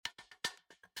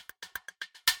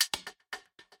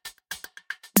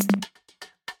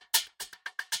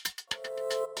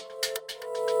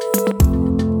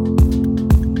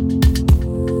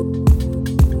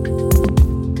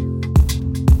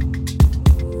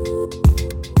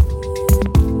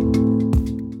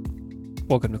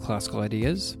Welcome to Classical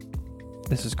Ideas.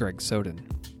 This is Greg Soden.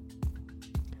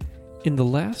 In the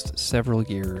last several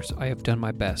years, I have done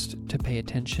my best to pay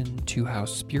attention to how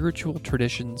spiritual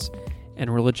traditions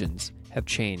and religions have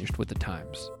changed with the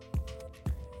times.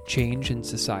 Change in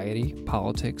society,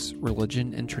 politics,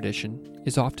 religion, and tradition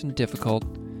is often difficult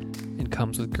and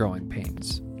comes with growing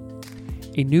pains.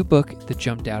 A new book that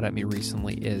jumped out at me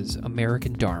recently is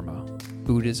American Dharma,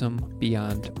 Buddhism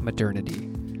Beyond Modernity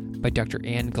by Dr.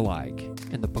 Anne Gleig,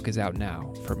 and the book is out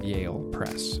now from Yale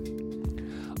Press.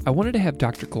 I wanted to have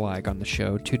Dr. Gleig on the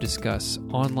show to discuss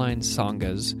online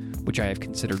sanghas, which I have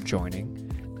considered joining,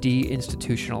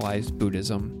 deinstitutionalized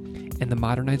Buddhism, and the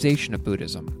modernization of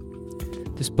Buddhism.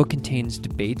 This book contains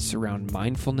debates around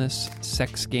mindfulness,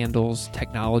 sex scandals,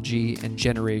 technology, and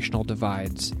generational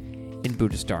divides in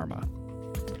Buddhist Dharma.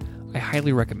 I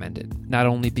highly recommend it, not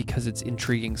only because it's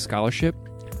intriguing scholarship,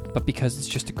 but because it's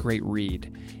just a great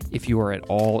read if you are at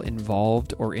all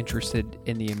involved or interested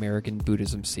in the American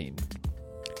Buddhism scene.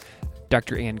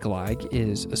 Dr. Anne Gleig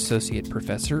is Associate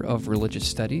Professor of Religious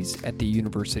Studies at the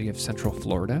University of Central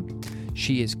Florida.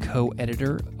 She is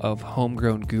co-editor of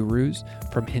Homegrown Gurus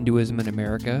From Hinduism in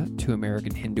America to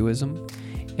American Hinduism,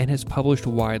 and has published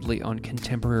widely on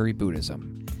contemporary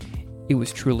Buddhism. It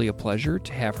was truly a pleasure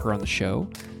to have her on the show,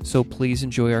 so please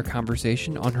enjoy our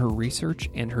conversation on her research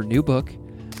and her new book,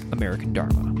 American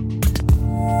Dharma.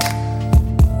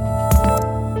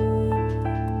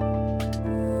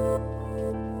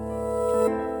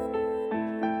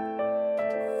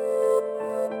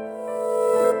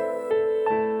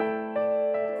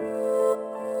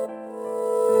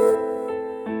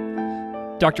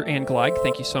 Dr. Anne Gleig,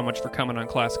 thank you so much for coming on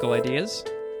Classical Ideas.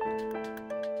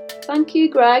 Thank you,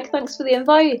 Greg. Thanks for the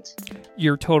invite.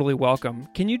 You're totally welcome.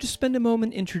 Can you just spend a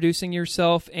moment introducing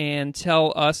yourself and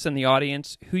tell us and the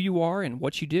audience who you are and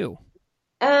what you do?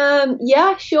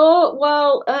 Yeah, sure.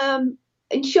 Well,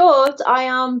 in short, I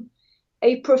am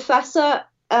a professor,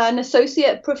 an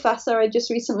associate professor. I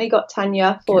just recently got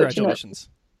tenure. Congratulations.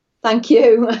 Thank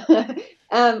you.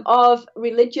 Of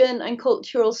religion and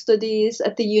cultural studies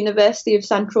at the University of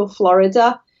Central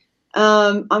Florida.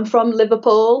 I'm from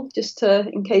Liverpool,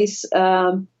 in case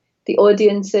the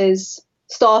audience is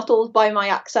startled by my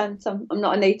accent. I'm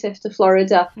not a native to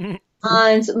Florida.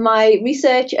 And my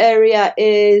research area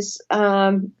is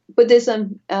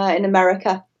Buddhism in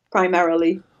America,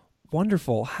 primarily.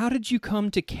 Wonderful. How did you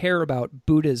come to care about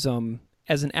Buddhism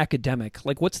as an academic?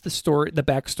 Like, what's the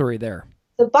backstory there?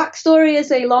 The backstory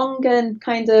is a long and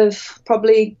kind of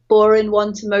probably boring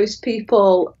one to most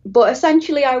people. But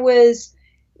essentially, I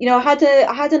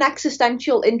had an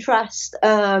existential interest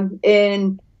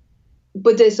in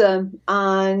Buddhism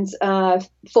and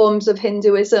forms of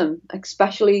Hinduism,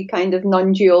 especially kind of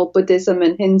non-dual Buddhism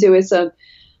and Hinduism.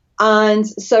 And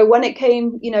so when it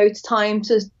came, it's time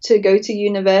to go to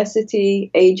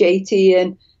university, age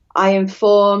 18, I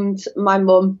informed my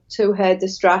mum to her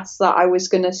distress that I was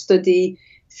going to study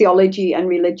theology and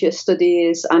religious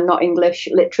studies and not English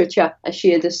literature, as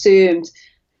she had assumed.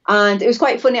 And it was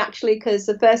quite funny, actually, because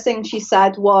the first thing she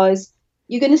said was,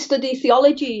 "You're going to study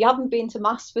theology? You haven't been to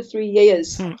Mass for 3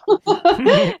 years."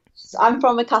 I'm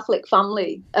from a Catholic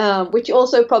family, which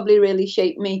also probably really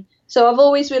shaped me. So I've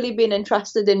always really been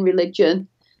interested in religion.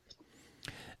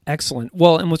 Excellent.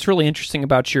 Well, and what's really interesting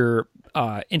about your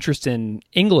interest in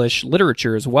English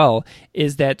literature as well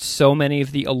is that so many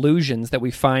of the allusions that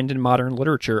we find in modern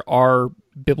literature are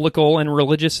biblical and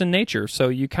religious in nature. So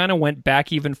you kind of went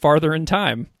back even farther in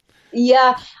time.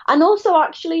 Yeah. And also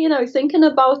actually, thinking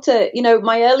about it,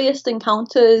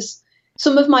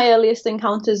 some of my earliest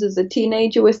encounters as a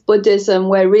teenager with Buddhism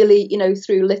were really,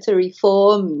 through literary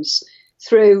forms,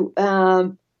 through,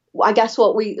 I guess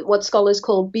what scholars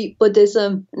call beat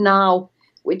Buddhism now,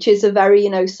 which is a very,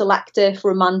 selective,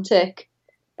 romantic,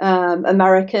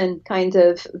 American kind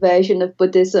of version of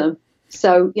Buddhism.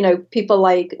 So, people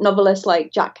like novelists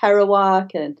like Jack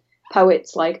Kerouac and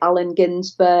poets like Allen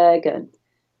Ginsberg. And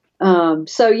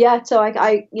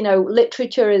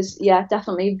literature is,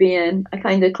 definitely being a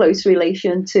kind of close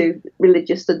relation to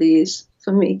religious studies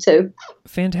for me too.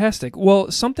 Fantastic. Well,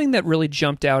 something that really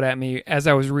jumped out at me as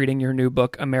I was reading your new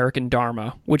book, American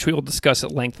Dharma, which we will discuss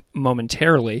at length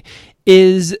momentarily,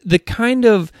 is the kind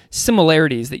of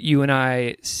similarities that you and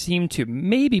I seem to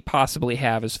maybe possibly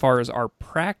have as far as our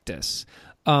practice.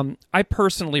 I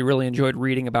personally really enjoyed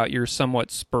reading about your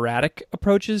somewhat sporadic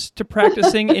approaches to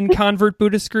practicing in convert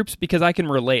Buddhist groups because I can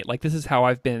relate. Like, this is how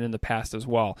I've been in the past as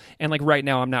well. And like right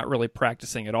now, I'm not really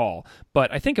practicing at all,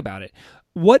 but I think about it.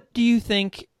 What do you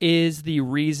think is the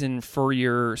reason for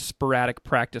your sporadic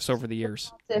practice over the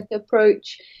years?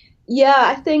 Approach. Yeah,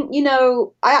 I think, I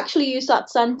actually use that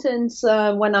sentence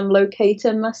when I'm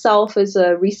locating myself as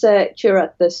a researcher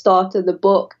at the start of the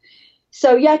book.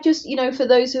 So yeah, just, for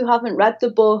those who haven't read the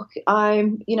book,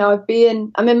 I'm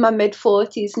in my mid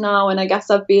 40s now, and I guess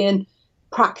I've been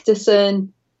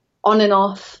practicing on and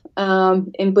off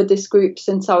in Buddhist groups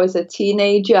since I was a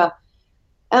teenager.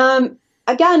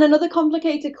 Again, another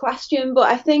complicated question, but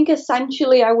I think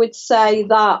essentially I would say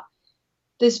that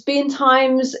there's been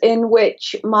times in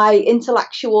which my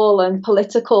intellectual and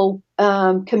political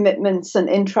commitments and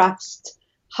interests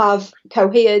have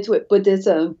cohered with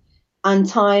Buddhism, and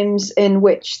times in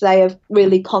which they have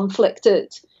really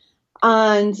conflicted.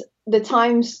 And the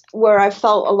times where I've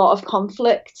felt a lot of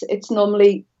conflict, it's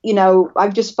normally,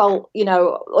 I've just felt,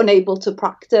 unable to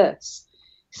practice.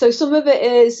 So some of it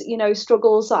is,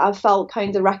 struggles that I've felt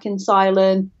kind of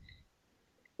reconciling,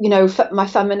 my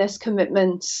feminist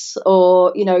commitments,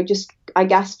 or, I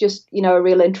guess, a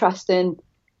real interest in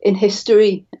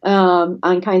history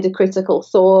and kind of critical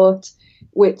thought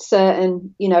with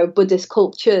certain, Buddhist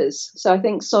cultures. So I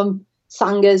think some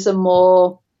sanghas are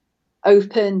more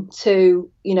open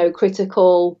to,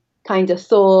 critical kind of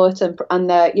thought, and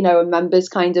their, members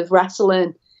kind of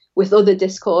wrestling with other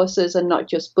discourses and not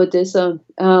just Buddhism.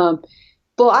 But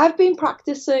I've been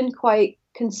practicing quite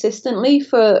consistently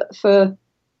for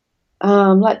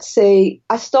let's see,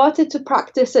 I started to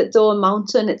practice at Dawn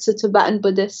Mountain. It's a Tibetan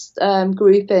Buddhist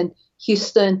group in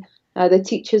Houston. The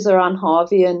teachers are Anne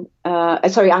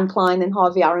Klein and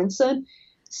Harvey Aronson.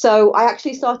 So I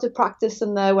actually started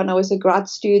practicing there when I was a grad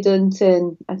student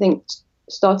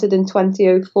started in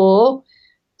 2004.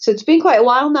 So it's been quite a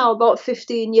while now, about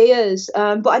 15 years.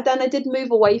 But then I did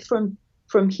move away from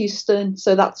Houston.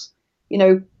 So that's,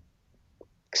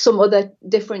 some other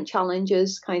different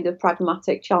challenges, kind of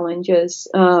pragmatic challenges.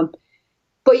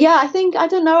 But yeah, I think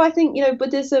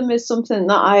Buddhism is something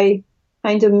that I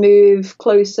kind of move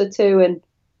closer to, and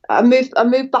I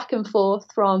move back and forth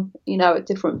from, at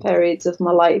different periods of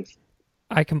my life.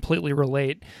 I completely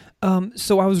relate.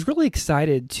 So I was really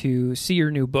excited to see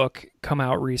your new book come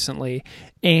out recently,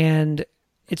 and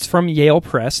it's from Yale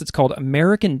Press. It's called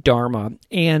American Dharma,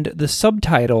 and the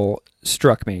subtitle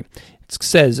struck me. It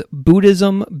says,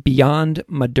 Buddhism Beyond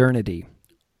Modernity.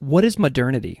 What is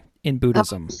modernity in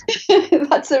Buddhism?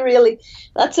 That's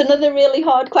another really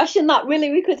hard question that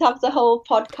really we could have the whole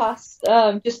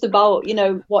podcast just about,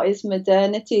 what is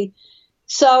modernity.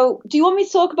 So do you want me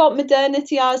to talk about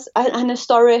modernity as an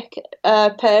historic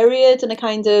period and a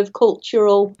kind of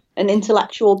cultural and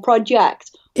intellectual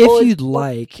project? If you'd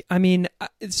like. I mean,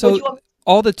 so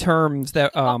all the terms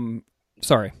that,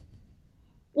 sorry.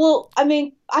 Well, I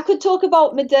mean, I could talk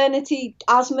about modernity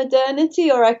as modernity,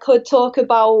 or I could talk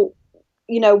about,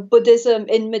 Buddhism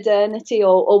in modernity,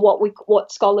 or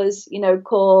what scholars,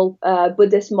 call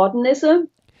Buddhist modernism.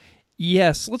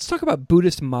 Yes, let's talk about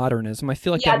Buddhist modernism. I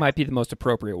feel like that might be the most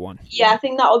appropriate one. Yeah, I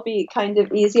think that would be kind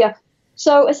of easier.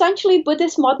 So essentially,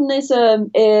 Buddhist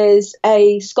modernism is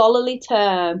a scholarly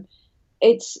term.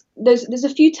 There's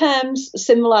a few terms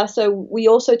similar. So we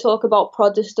also talk about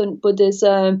Protestant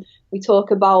Buddhism. We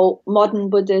talk about modern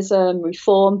Buddhism,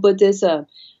 Reform Buddhism,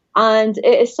 and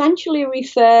it essentially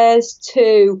refers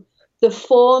to the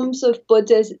forms of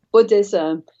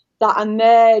Buddhism that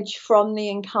emerge from the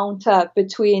encounter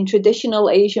between traditional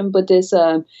Asian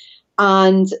Buddhism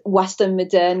and Western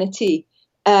modernity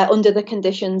under the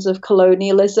conditions of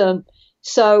colonialism.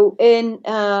 So in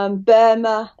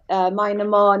Burma,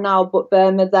 Myanmar now, but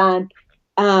Burma then,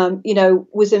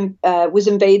 was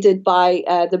invaded by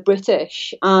the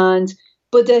British, and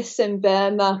Buddhists in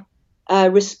Burma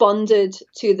responded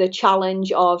to the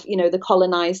challenge of, the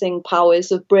colonizing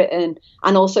powers of Britain,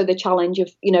 and also the challenge of,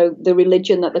 the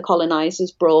religion that the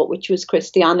colonizers brought, which was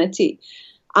Christianity.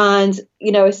 And,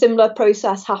 a similar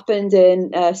process happened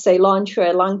in Ceylon,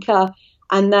 Sri Lanka,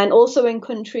 and then also in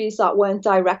countries that weren't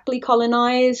directly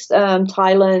colonized,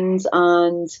 Thailand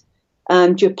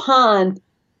and Japan.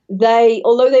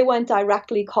 Although they weren't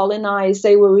directly colonized,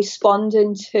 they were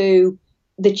responding to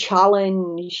the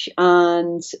challenge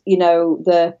and,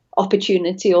 the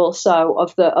opportunity also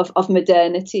of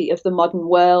modernity, of the modern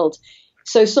world.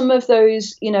 So some of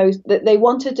those, that they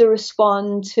wanted to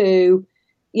respond to,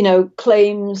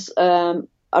 claims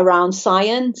around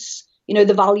science,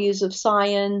 the values of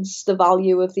science, the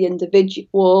value of the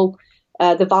individual,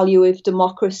 the value of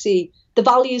democracy, the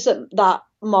values that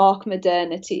mark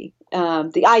modernity,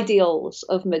 the ideals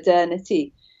of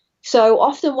modernity. So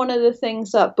often one of the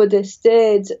things that Buddhists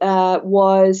did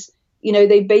was,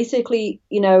 they basically,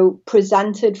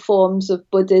 presented forms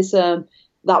of Buddhism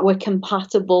that were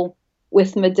compatible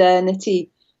with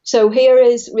modernity. So here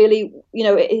is really,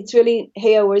 it's really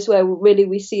here is where really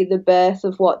we see the birth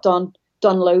of what Donald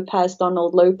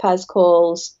Lopez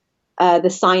calls the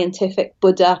scientific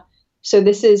Buddha. So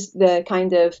this is the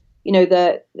kind of,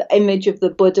 the image of the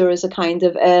Buddha as a kind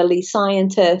of early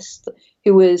scientist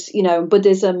who was,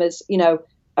 Buddhism as,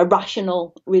 a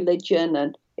rational religion.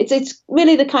 And it's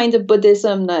really the kind of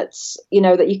Buddhism that's,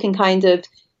 that you can kind of,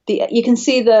 you can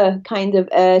see the kind of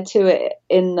heir to it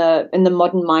in the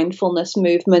modern mindfulness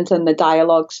movement and the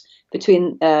dialogues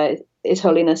between His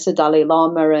Holiness the Dalai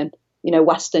Lama and,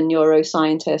 Western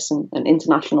neuroscientists and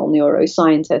international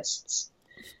neuroscientists.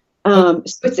 So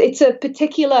it's a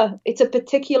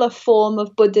particular form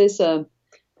of Buddhism,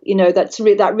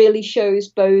 that really shows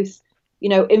both,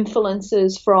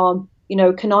 influences from,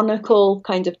 canonical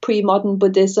kind of pre-modern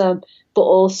Buddhism, but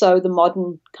also the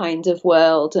modern kind of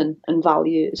world and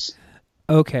values.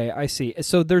 Okay, I see.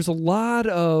 So there's a lot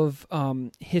of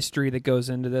history that goes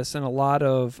into this, and a lot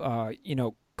of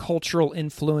cultural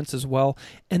influence as well.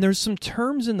 And there's some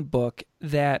terms in the book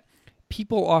that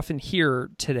people often hear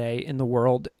today in the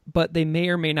world, but they may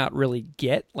or may not really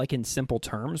get, like in simple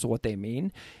terms, what they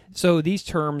mean. So these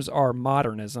terms are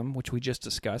modernism, which we just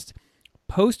discussed,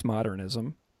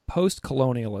 postmodernism,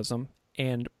 post-colonialism,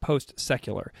 and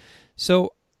post-secular.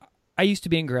 So I used to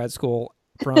be in grad school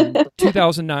from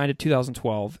 2009 to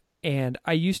 2012, and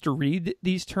I used to read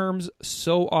these terms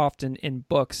so often in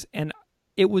books, and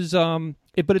it was,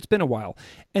 but it's been a while.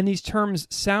 And these terms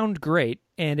sound great,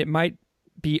 and it might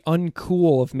be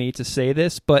uncool of me to say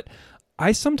this, but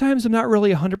I sometimes am not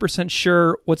really 100%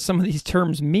 sure what some of these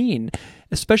terms mean,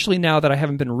 especially now that I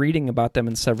haven't been reading about them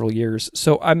in several years.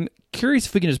 So I'm curious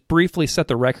if we can just briefly set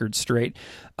the record straight.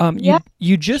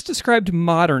 You just described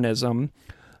modernism.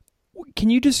 Can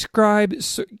you describe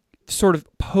sort of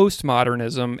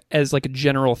postmodernism as like a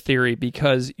general theory?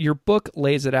 Because your book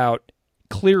lays it out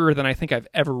clearer than I think I've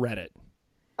ever read it.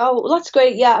 Oh, that's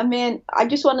great. Yeah, I mean, I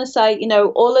just want to say,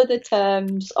 all of the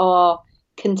terms are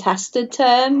contested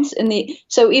terms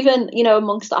so even,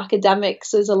 amongst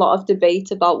academics, there's a lot of debate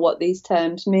about what these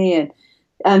terms mean.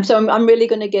 So I'm really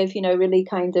going to give, really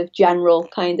kind of general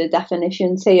kind of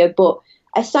definitions here. But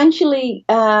essentially,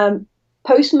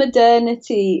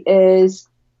 postmodernity is,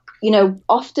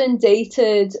 often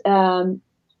dated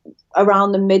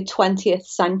around the mid-20th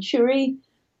century.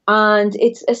 And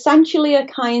it's essentially a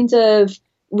kind of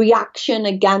reaction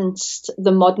against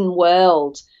the modern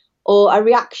world, or a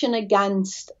reaction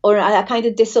against, or a kind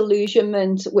of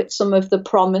disillusionment with some of the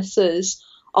promises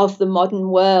of the modern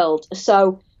world.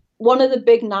 So one of the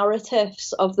big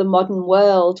narratives of the modern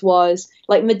world was,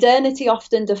 like, modernity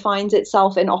often defines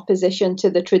itself in opposition to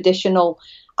the traditional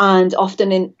and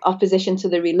often in opposition to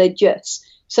the religious.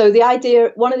 So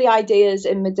one of the ideas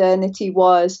in modernity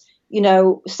was,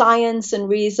 science and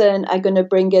reason are going to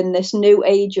bring in this new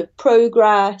age of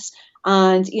progress.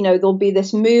 And, there'll be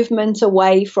this movement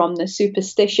away from the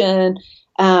superstition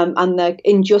and the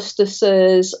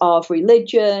injustices of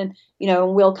religion,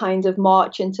 and we'll kind of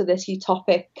march into this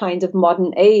utopic kind of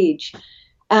modern age.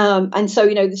 And so,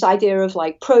 this idea of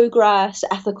like progress,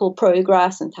 ethical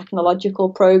progress and technological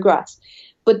progress.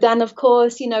 But then, of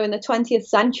course, in the 20th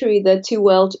century,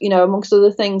 amongst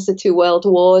other things, the two world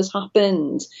wars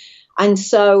happened. And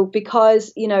so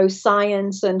because,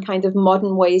 science and kind of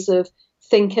modern ways of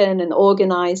thinking and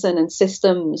organizing and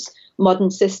modern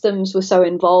systems were so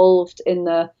involved in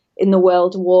the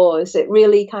world wars, it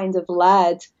really kind of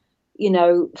led,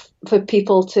 for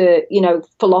people to,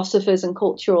 philosophers and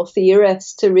cultural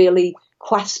theorists to really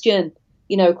question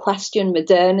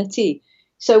modernity.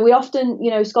 So we often,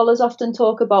 scholars often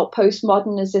talk about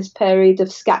postmodern as this period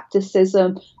of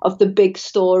skepticism of the big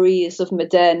stories of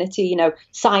modernity,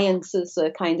 science as a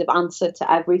kind of answer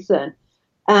to everything.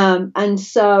 And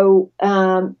so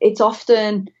it's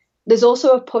often, there's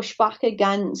also a pushback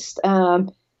against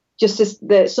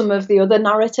some of the other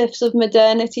narratives of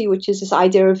modernity, which is this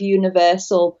idea of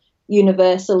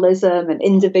universalism and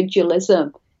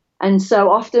individualism. And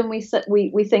so often we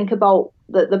think about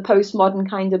that the postmodern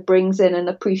kind of brings in an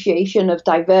appreciation of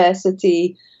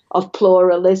diversity, of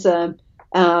pluralism,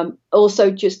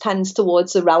 also just tends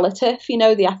towards the relative,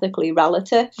 the ethically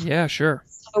relative. Yeah, sure.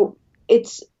 So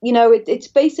it's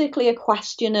basically a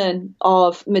questioning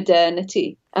of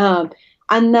modernity. And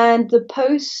then the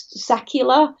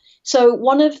post-secular. So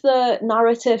one of the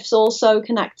narratives also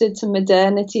connected to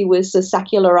modernity was the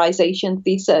secularization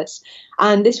thesis.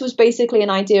 And this was basically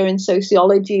an idea in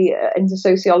sociology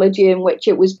in which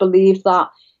it was believed that,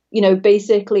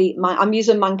 basically, I'm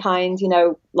using mankind,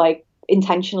 like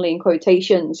intentionally in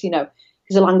quotations, because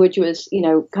the language was,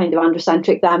 kind of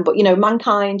androcentric then. But,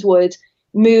 mankind would,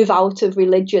 move out of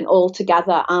religion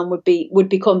altogether and would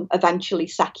become eventually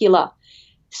secular.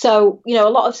 So, a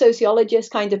lot of sociologists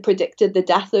kind of predicted the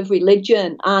death of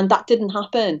religion, and that didn't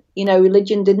happen.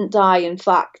 Religion didn't die. In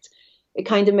fact, it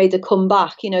kind of made a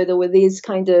comeback. There were these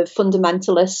kind of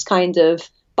fundamentalist kind of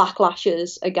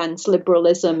backlashes against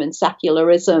liberalism and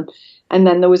secularism. And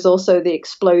then there was also the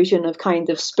explosion of kind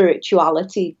of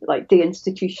spirituality, like the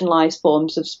institutionalized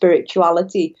forms of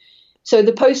spirituality. So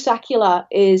the post-secular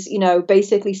is,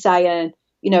 basically saying,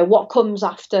 what comes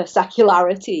after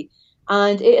secularity.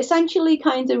 And it essentially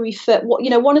kind of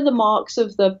one of the marks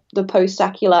of the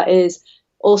post-secular is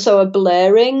also a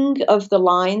blurring of the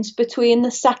lines between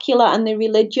the secular and the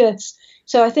religious.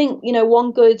 So I think,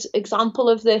 one good example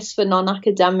of this for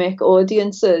non-academic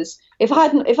audiences, if I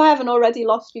haven't already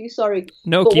lost you, sorry.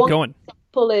 No, keep going.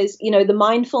 Example is, the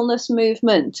mindfulness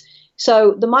movement.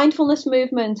 So the mindfulness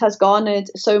movement has garnered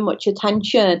so much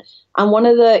attention. And one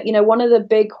of the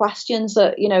big questions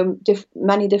that,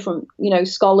 many different,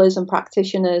 scholars and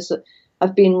practitioners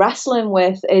have been wrestling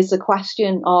with is the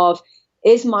question of,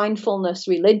 is mindfulness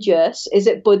religious? Is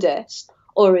it Buddhist,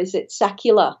 or is it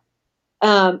secular?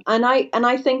 And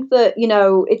I think that,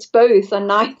 it's both and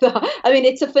neither. I mean,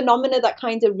 it's a phenomena that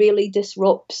kind of really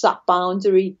disrupts that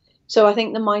boundary. So I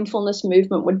think the mindfulness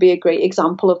movement would be a great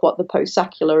example of what the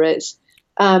post-secular is.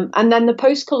 And then the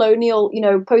post-colonial,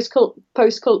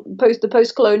 the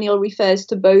post-colonial refers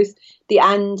to both the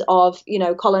end of,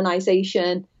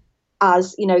 colonization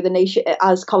as, the nation,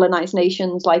 as colonized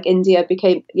nations like India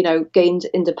gained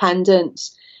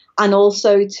independence, and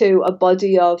also to a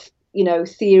body of,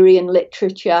 theory and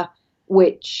literature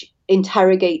which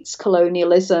interrogates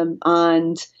colonialism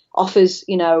and offers,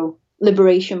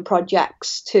 liberation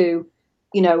projects to,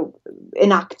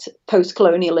 enact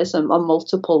post-colonialism on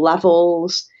multiple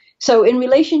levels. So in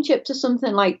relationship to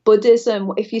something like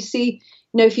Buddhism, if you see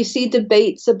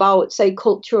debates about, say,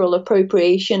 cultural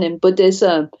appropriation in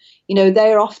Buddhism,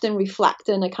 they're often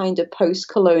reflecting a kind of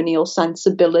post-colonial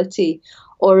sensibility.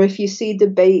 Or if you see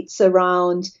debates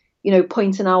around,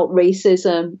 pointing out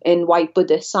racism in white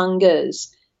Buddhist sanghas,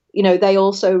 they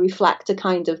also reflect a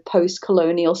kind of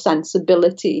post-colonial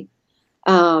sensibility,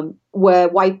 where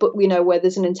where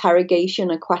there's an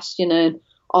interrogation, a questioning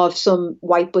of some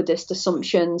white Buddhist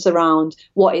assumptions around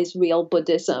what is real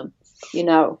Buddhism,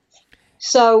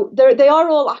 So they are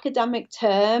all academic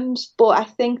terms, but I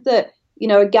think that,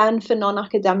 again, for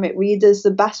non-academic readers, the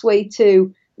best way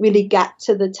to really get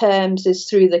to the terms is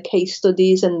through the case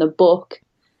studies in the book,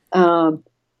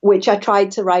 which I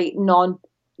tried to write not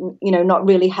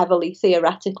really heavily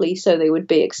theoretically, so they would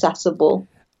be accessible.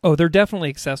 Oh, they're definitely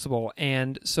accessible.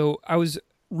 And so I was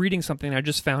reading something, I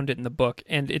just found it in the book,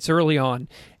 and it's early on,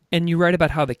 and you write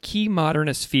about how the key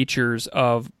modernist features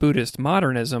of Buddhist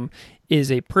modernism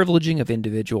is a privileging of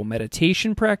individual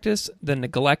meditation practice, the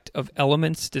neglect of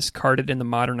elements discarded in the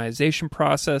modernization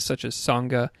process, such as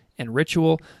Sangha and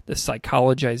ritual, the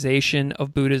psychologization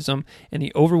of Buddhism, and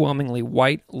the overwhelmingly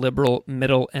white, liberal,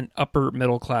 middle, and upper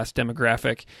middle class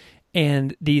demographic.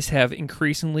 And these have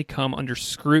increasingly come under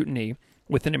scrutiny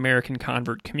within American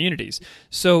convert communities.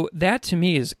 So that to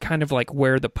me is kind of like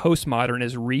where the postmodern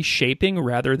is reshaping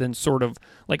rather than sort of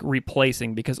like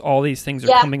replacing, because all these things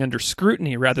are coming under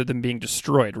scrutiny rather than being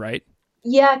destroyed, right?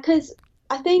 Yeah, because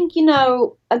I think,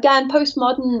 again,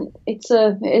 postmodern, it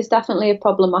is definitely a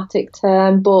problematic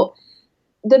term, but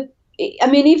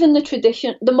even the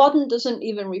tradition, the modern doesn't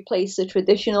even replace the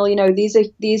traditional.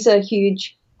 These are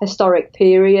huge historic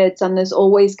periods, and there's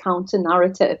always counter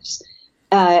narratives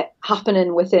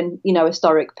happening within,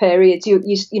 historic periods.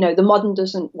 The modern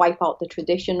doesn't wipe out the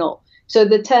traditional. So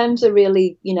the terms are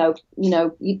really, you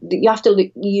have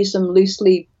to use them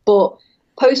loosely. But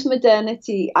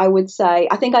postmodernity, I would say,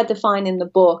 I think I define in the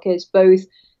book as both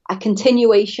a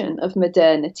continuation of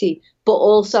modernity, but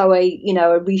also a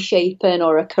reshaping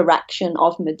or a correction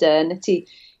of modernity.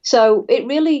 So it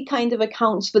really kind of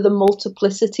accounts for the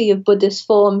multiplicity of Buddhist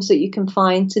forms that you can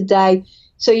find today.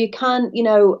 So you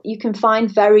can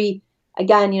find very,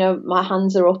 again, my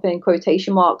hands are up in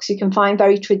quotation marks, you can find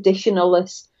very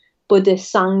traditionalist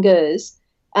Buddhist sanghas,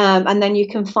 and then you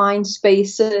can find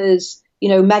spaces,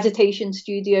 meditation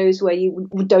studios where you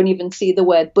don't even see the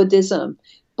word Buddhism.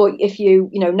 But if you,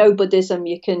 know Buddhism,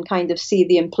 you can kind of see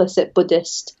the implicit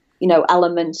Buddhist,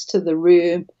 elements to the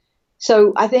room.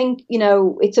 So I think,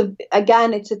 it's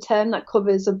a term that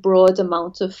covers a broad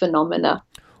amount of phenomena.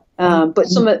 But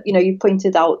some of, you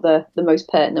pointed out the most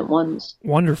pertinent ones.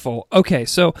 Wonderful. Okay,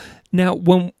 so now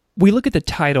when we look at the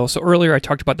title, so earlier I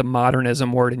talked about the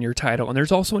modernism word in your title, and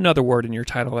there's also another word in your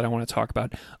title that I want to talk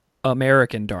about,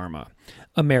 American Dharma.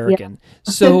 American.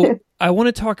 Yeah. So I want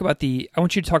you to talk a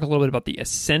little bit about the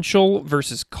essential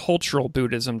versus cultural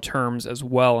Buddhism terms as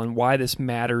well, and why this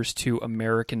matters to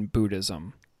American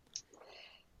Buddhism.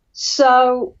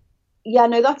 So, yeah,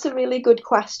 no, that's a really good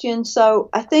question. So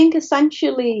I think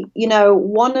essentially,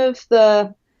 one of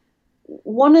the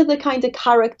kind of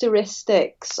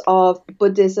characteristics of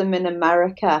Buddhism in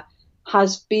America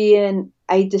has been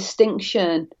a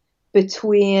distinction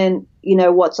between,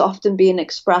 what's often being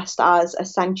expressed as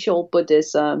essential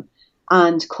Buddhism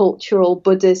and cultural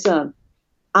Buddhism.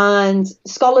 And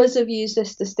scholars have used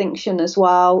this distinction as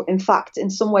well. In fact, in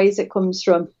some ways it comes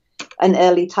from an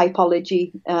early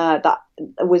typology that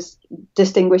was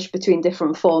distinguished between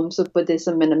different forms of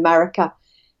Buddhism in America.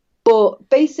 But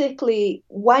basically,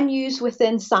 when used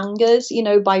within sanghas,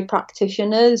 by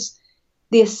practitioners,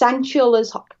 the essential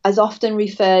is often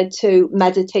referred to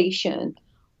meditation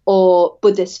or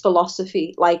Buddhist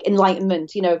philosophy, like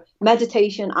enlightenment,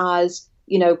 meditation as,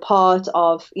 part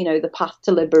of, the path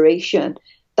to liberation,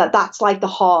 that's like the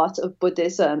heart of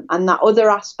Buddhism, and that other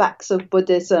aspects of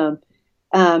Buddhism,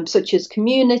 such as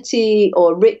community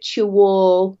or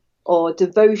ritual or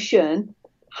devotion,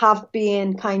 have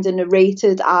been kind of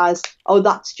narrated as, oh,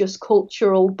 that's just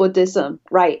cultural Buddhism,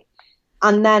 right?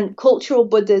 And then cultural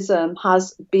Buddhism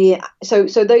has been,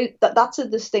 that's a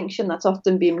distinction that's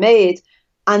often been made.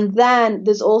 And then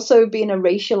there's also been a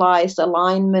racialized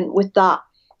alignment with that.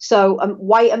 So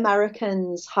white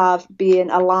Americans have been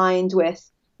aligned with,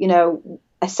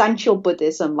 essential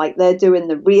Buddhism, like they're doing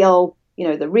the real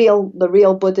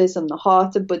Buddhism, the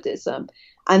heart of Buddhism.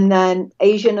 And then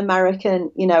Asian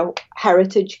American,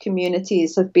 heritage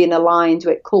communities have been aligned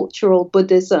with cultural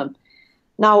Buddhism.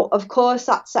 Now, of course,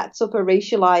 that sets up a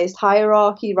racialized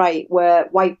hierarchy, right, where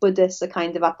white Buddhists are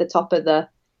kind of at the top of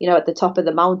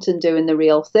the mountain doing the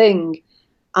real thing,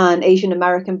 and Asian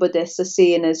American Buddhists are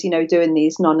seen as, doing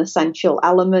these non-essential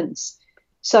elements.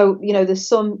 So, there's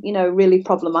some, really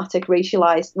problematic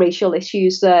racial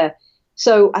issues there.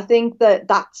 So I think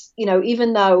that's,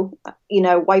 even though,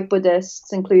 white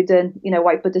Buddhists, including,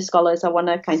 white Buddhist scholars, I want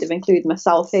to kind of include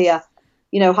myself here,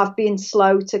 have been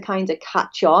slow to kind of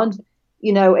catch on.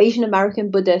 Asian American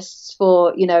Buddhists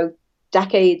for,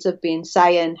 decades have been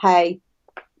saying, hey,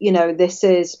 this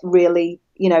is really,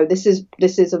 this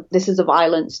is a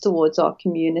violence towards our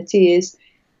communities.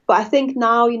 But I think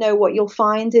now, what you'll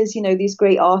find is, these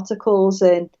great articles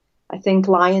in, I think,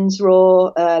 Lion's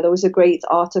Roar. There was a great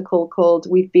article called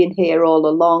 "We've Been Here All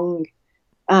Along"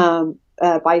 by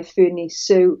Funi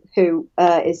Su, who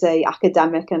is a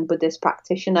academic and Buddhist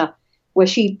practitioner, where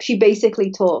she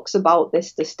basically talks about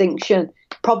this distinction,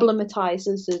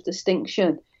 problematizes the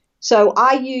distinction. So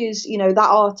I use, that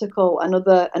article and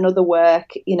other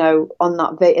work, on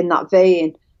that in that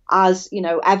vein as,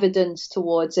 evidence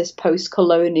towards this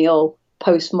post-colonial,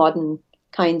 postmodern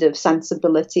kind of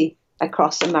sensibility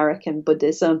across American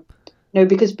Buddhism,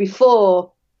 because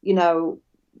before, you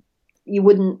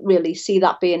wouldn't really see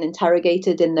that being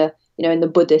interrogated in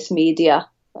the Buddhist media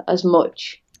as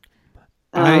much.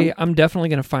 I'm definitely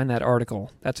going to find that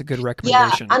article. That's a good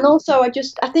recommendation. Yeah, and also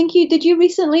I think did you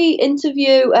recently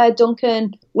interview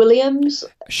Duncan Williams?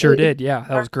 Sure did. Yeah,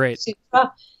 that was great.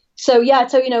 So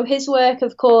his work,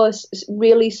 of course, is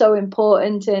really so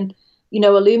important in,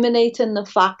 illuminating the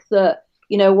fact that,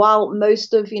 while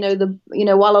most of,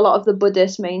 while a lot of the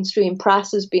Buddhist mainstream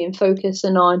press has been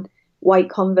focusing on white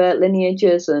convert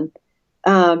lineages and,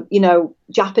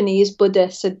 Japanese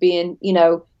Buddhists had been,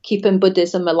 keeping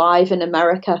Buddhism alive in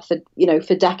America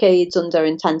for decades under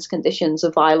intense conditions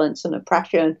of violence and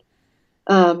oppression.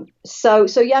 So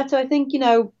I think,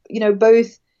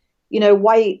 both,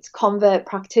 white convert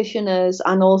practitioners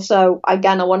and also,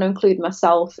 again, I want to include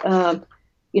myself,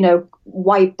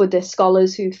 white Buddhist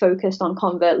scholars who focused on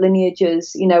convert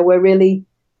lineages, we're really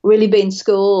being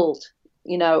schooled,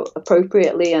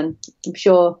 appropriately. And I'm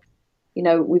sure,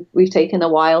 we've taken a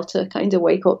while to kind of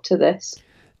wake up to this.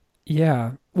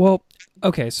 Yeah. Well,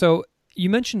 okay. So you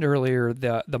mentioned earlier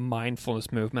the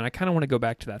mindfulness movement. I kind of want to go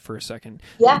back to that for a second.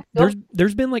 Yeah.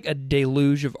 There's been like a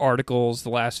deluge of articles the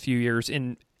last few years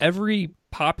in every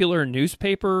popular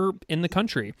newspaper in the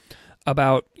country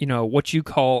about, what you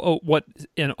call,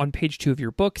 on page 2 of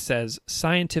your book says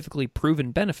scientifically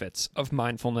proven benefits of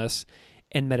mindfulness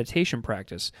and meditation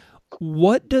practice.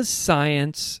 What does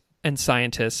science and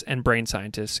scientists and brain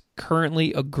scientists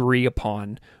currently agree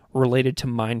upon related to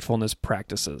mindfulness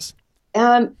practices?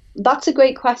 That's a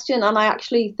great question, and I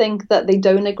actually think that they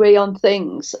don't agree on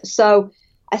things. So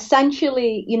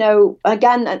essentially,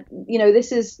 again,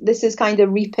 this is kind of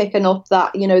repicking up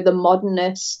that, the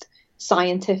modernist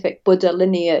scientific Buddha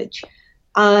lineage.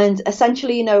 And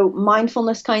essentially,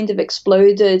 mindfulness kind of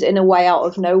exploded in a way out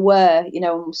of nowhere,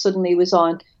 and suddenly was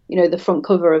on, the front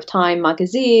cover of Time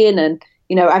magazine, and,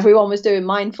 everyone was doing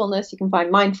mindfulness. You can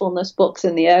find mindfulness books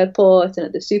in the airport and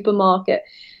at the supermarket.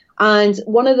 And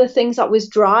one of the things that was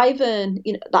driving,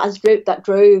 that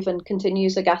drove and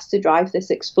continues, I guess, to drive this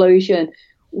explosion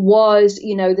was,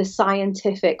 the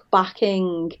scientific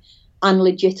backing and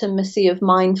legitimacy of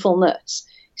mindfulness.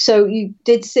 So you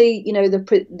did see,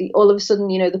 all of a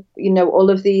sudden, all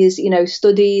of these,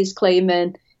 studies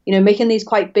claiming, making these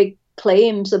quite big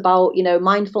claims about,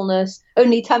 mindfulness.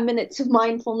 Only 10 minutes of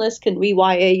mindfulness can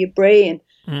rewire your brain,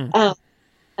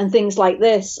 and things like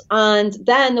this. And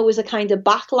then there was a kind of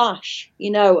backlash,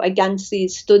 against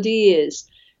these studies.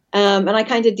 And I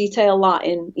kind of detail that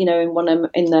in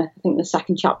the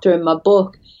second chapter in my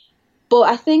book. But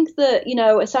I think that,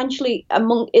 essentially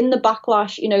in the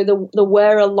backlash, there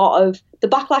were a lot of, the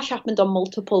backlash happened on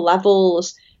multiple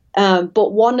levels.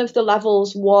 But one of the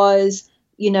levels was,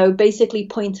 basically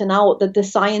pointing out that the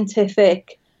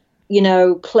scientific,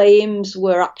 claims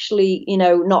were actually,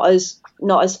 not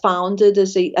as founded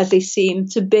as they seem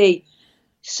to be.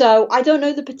 So I don't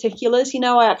know the particulars.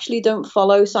 I actually don't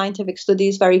follow scientific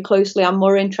studies very closely. I'm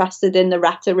more interested in the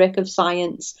rhetoric of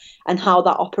science and how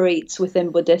that operates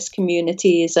within Buddhist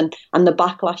communities and the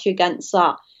backlash against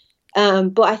that.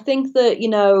 But I think that,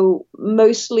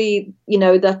 mostly,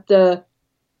 that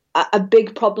a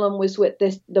big problem was with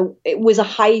this. It was a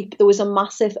hype. There was a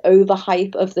massive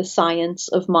overhype of the science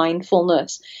of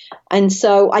mindfulness. And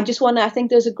so I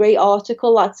think there's a great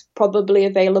article that's probably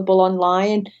available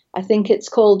online. I think it's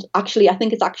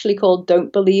actually called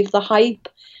Don't Believe the Hype.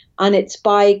 And it's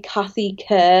by Kathy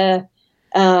Kerr.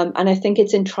 And I think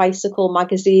it's in Tricycle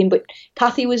magazine. But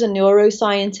Kathy was a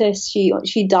neuroscientist.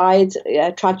 She died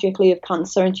tragically of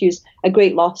cancer, and she was a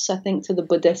great loss, I think, to the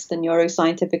Buddhist and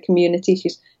neuroscientific community.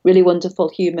 She's a really wonderful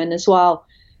human as well.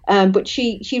 But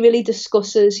she really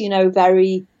discusses,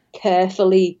 very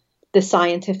carefully the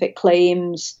scientific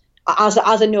claims as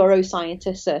a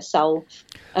neuroscientist herself.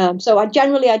 So I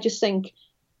just think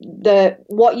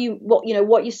what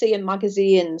you see in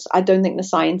magazines, I don't think the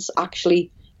science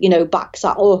actually backs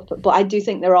that up. But I do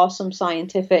think there are some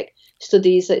scientific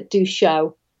studies that do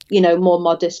show, more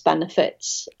modest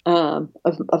benefits of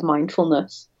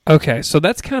mindfulness. Okay, so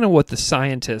that's kind of what the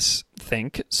scientists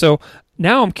think. So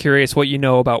now I'm curious what you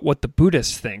know about what the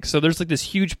Buddhists think. So there's like this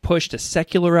huge push to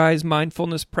secularize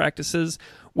mindfulness practices,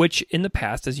 which in the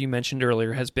past, as you mentioned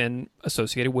earlier, has been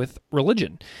associated with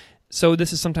religion. So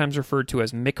this is sometimes referred to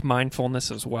as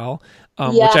McMindfulness as well,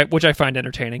 which I find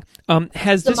entertaining.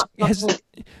 Has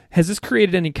this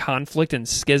created any conflict and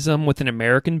schism within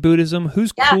American Buddhism?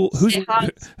 Who's cool with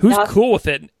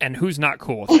it, and who's not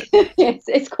cool with it?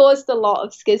 It's caused a lot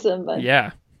of schism. And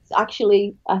it's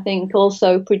actually, I think,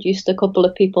 also produced a couple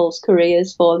of people's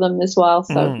careers for them as well.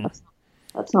 So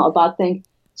that's not a bad thing.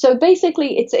 So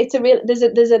basically,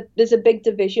 there's a big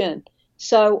division.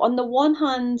 So on the one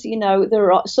hand,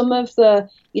 there are some of the,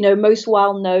 most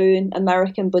well-known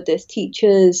American Buddhist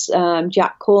teachers,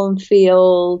 Jack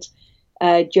Kornfield,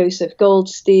 Joseph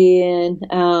Goldstein,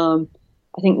 I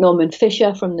think Norman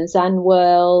Fisher from the Zen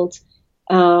world,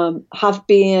 have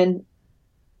been,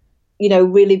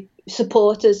 really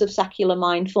supporters of secular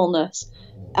mindfulness.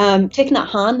 Thich Nhat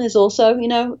Hanh is also,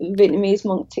 Vietnamese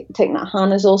monk Thich Nhat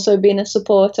Hanh has also been a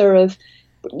supporter of,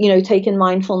 taking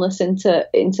mindfulness into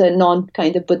non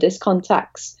kind of Buddhist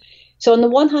contexts. So on the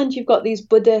one hand, you've got these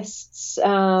Buddhists,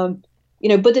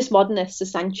 Buddhist modernists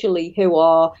essentially, who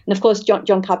are, and of course Jon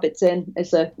Kabat-Zinn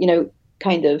is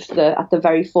kind of at the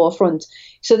very forefront.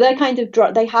 So they're kind of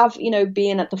they have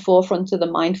been at the forefront of the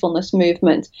mindfulness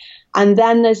movement, and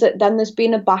then there's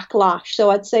been a backlash.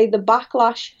 So I'd say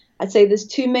there's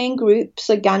two main groups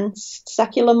against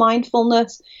secular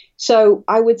mindfulness. So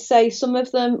I would say some of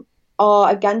them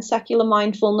are against secular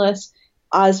mindfulness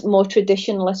as more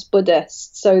traditionalist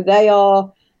Buddhists. So they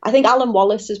are, I think Alan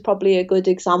Wallace is probably a good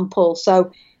example.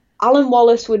 So Alan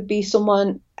Wallace would be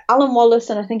and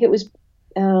I think it was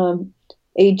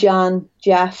Ajahn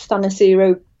Jeff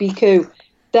Thanissaro Bhikkhu.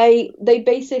 They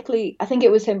basically, I think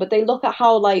it was him, but they look at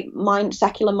how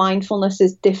secular mindfulness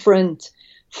is different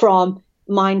from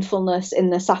mindfulness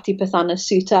in the Satipatthana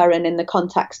Sutta and in the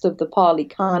context of the Pali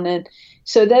Canon.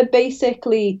 So they're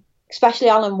basically, especially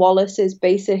Alan Wallace, is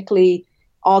basically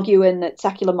arguing that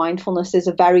secular mindfulness is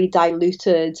a very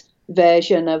diluted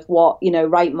version of what,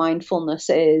 right mindfulness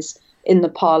is in the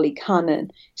Pali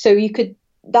Canon. So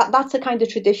that's a kind of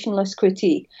traditionalist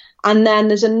critique. And then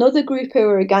there's another group who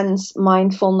are against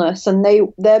mindfulness, and they're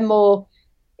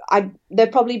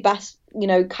probably best,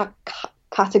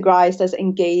 categorized as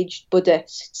engaged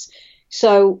Buddhists.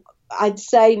 So I'd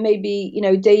say maybe,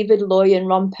 David Loy and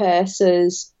Ron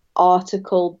Pearce's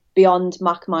article Beyond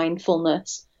Mac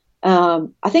Mindfulness. I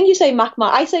think you say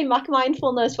I say Mac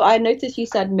Mindfulness, but I noticed you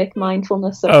said Mick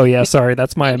Mindfulness. So oh yeah, sorry,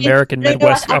 that's my American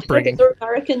Midwest upbringing.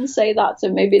 Americans say that, so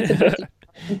maybe it's a British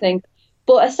thing.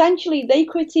 But essentially, they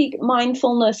critique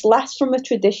mindfulness less from a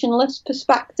traditionalist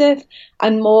perspective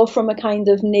and more from a kind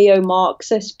of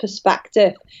neo-Marxist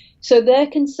perspective. So they're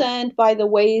concerned by the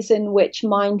ways in which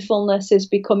mindfulness is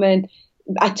becoming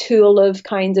a tool of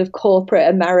kind of corporate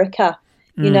America.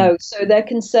 So they're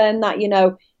concerned that,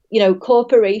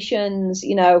 corporations,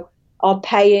 are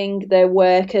paying their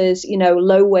workers,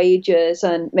 low wages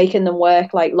and making them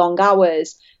work like long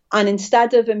hours. And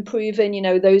instead of improving,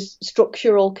 those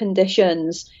structural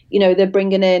conditions, they're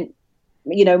bringing in,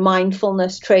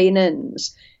 mindfulness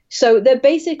trainings. So they're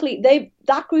basically,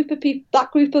 that group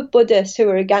of Buddhists who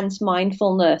are against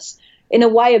mindfulness, in a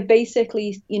way, are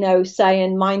basically,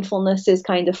 saying mindfulness is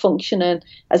kind of functioning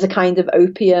as a kind of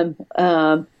opium,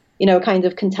 kind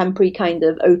of contemporary kind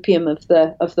of opium of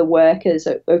the workers,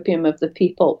 opium of the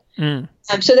people.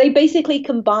 So they basically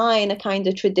combine a kind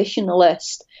of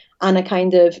traditionalist and a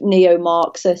kind of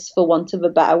neo-Marxist, for want of a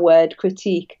better word,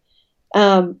 critique.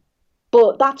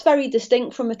 But that's very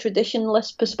distinct from a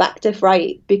traditionalist perspective,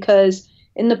 right? Because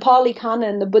in the Pali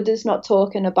Canon, the Buddha's not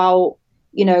talking about,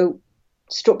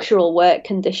 structural work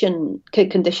conditions,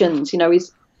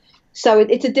 so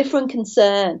it's a different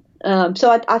concern.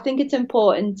 So I think it's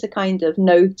important to kind of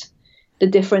note the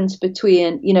difference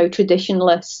between,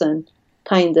 traditionalists and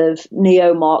kind of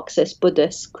neo-Marxist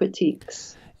Buddhist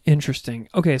critiques. Interesting.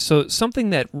 Okay, so something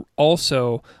that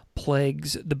also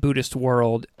plagues the Buddhist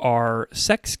world are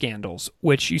sex scandals,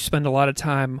 which you spend a lot of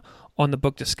time on the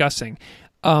book discussing.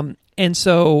 And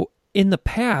so in the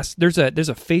past, there's a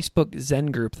Facebook Zen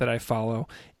group that I follow,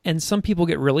 and some people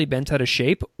get really bent out of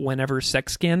shape whenever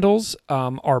sex scandals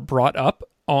are brought up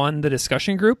on the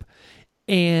discussion group.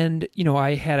 And,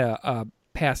 I had a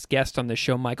past guest on the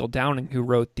show, Michael Downing, who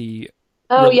wrote the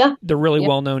really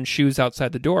well-known Shoes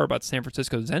Outside the Door about San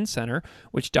Francisco Zen Center,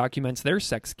 which documents their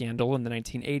sex scandal in the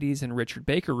 1980s, and Richard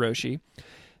Baker Roshi.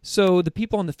 So the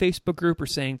people on the Facebook group are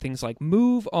saying things like,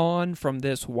 move on from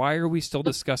this, why are we still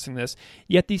discussing this?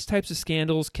 Yet these types of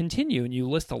scandals continue, and you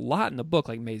list a lot in the book,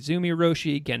 like Maezumi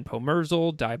Roshi, Genpo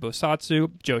Merzel, Dai Bosatsu,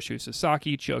 Joshu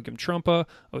Sasaki, Chogyam Trungpa,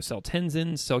 Osel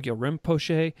Tenzin, Sogyo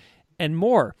Rinpoche, and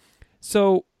more.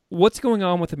 So what's going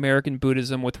on with American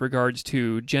Buddhism with regards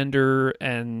to gender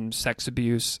and sex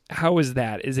abuse? How is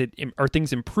that? Are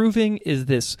things improving? Is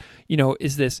this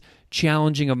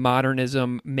challenging of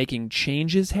modernism making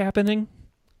changes happening?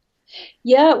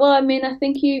 Yeah, well, I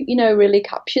think you really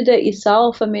captured it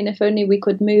yourself. If only we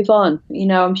could move on.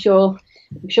 I'm sure.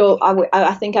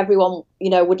 I think everyone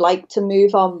would like to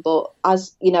move on, but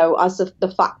as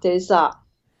the fact is that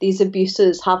these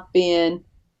abuses have been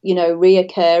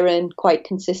reoccurring quite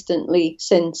consistently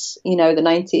since,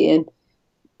 the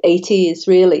 1980s,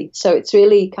 really. So it's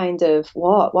really kind of,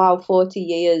 40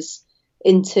 years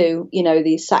into,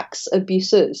 these sex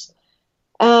abuses.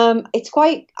 It's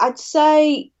quite, I'd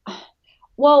say,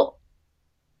 well,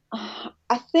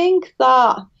 I think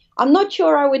that I'm not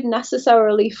sure I would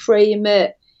necessarily frame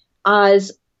it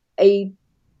as a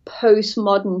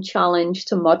postmodern challenge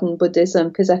to modern Buddhism,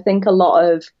 because I think a lot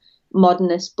of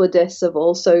modernist Buddhists have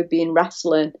also been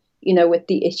wrestling, with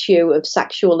the issue of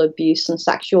sexual abuse and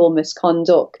sexual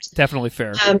misconduct. Definitely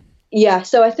fair.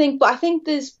 So I think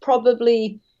there's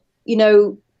probably,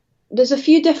 there's a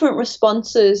few different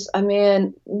responses.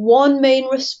 One main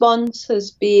response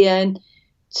has been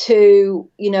to,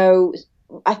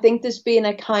 I think there's been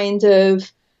a kind of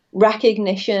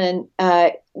recognition.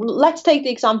 Let's take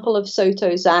the example of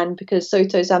Soto Zen, because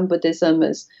Soto Zen Buddhism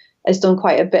has done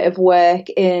quite a bit of work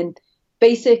in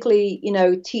basically,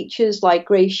 teachers like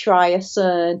Grace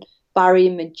Schreierson, Barry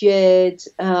Majid,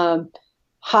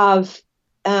 have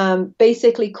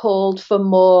basically called for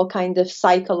more kind of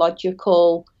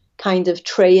psychological kind of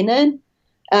training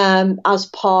as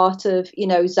part of,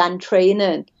 Zen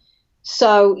training.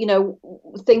 So,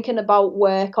 thinking about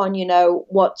work on,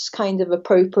 what's kind of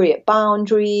appropriate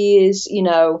boundaries,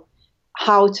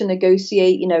 how to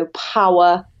negotiate,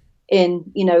 power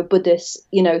in, Buddhist,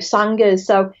 sanghas.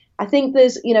 So I think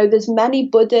there's many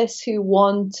Buddhists who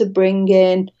want to bring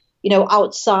in,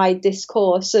 outside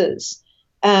discourses,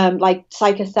 like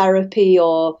psychotherapy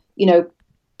or,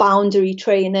 boundary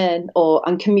training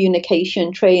and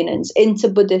communication trainings into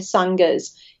Buddhist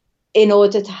sanghas in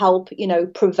order to help,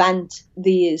 prevent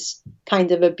these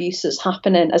kind of abuses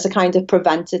happening as a kind of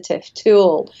preventative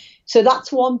tool. So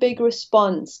that's one big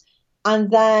response. And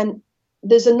then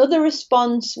there's another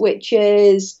response, which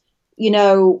is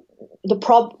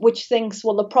which thinks,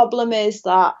 well, the problem is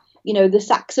that, the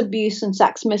sex abuse and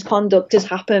sex misconduct has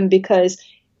happened because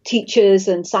teachers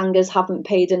and sanghas haven't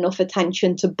paid enough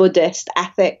attention to Buddhist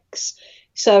ethics.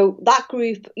 So that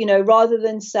group, rather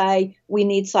than say we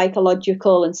need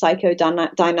psychological and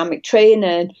psychodynamic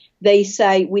training, they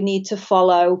say we need to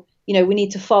follow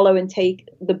and take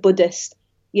the Buddhist,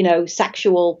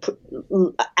 sexual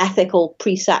ethical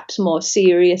precepts more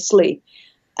seriously.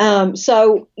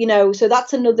 So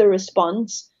that's another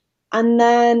response. And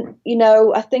then,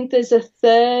 I think there's a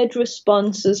third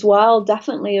response as well,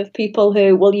 definitely, of people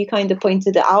who, well, you kind of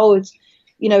pointed it out,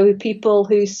 people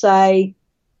who say,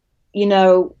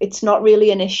 it's not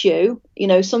really an issue.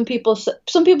 Some people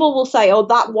will say, oh,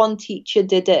 that one teacher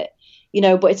did it,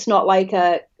 but it's not like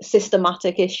a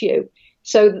systematic issue.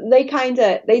 So they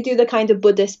do the kind of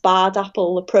Buddhist bad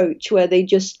apple approach where they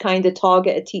just kind of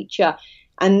target a teacher,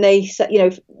 and they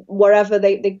say, wherever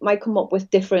they might come up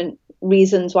with different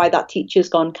reasons why that teacher's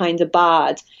gone kind of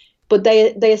bad, but they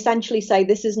essentially say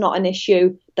this is not an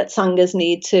issue that sanghas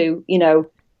need to,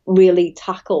 really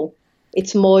tackle.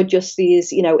 It's more just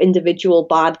these, individual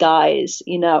bad guys,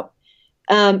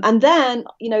 and then,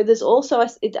 there's also,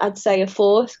 I'd say, a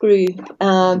fourth group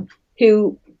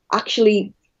who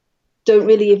actually don't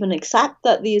really even accept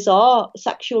that these are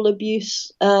sexual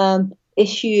abuse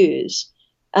issues.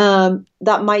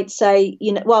 That might say,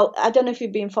 well, I don't know if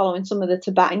you've been following some of the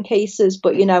Tibetan cases,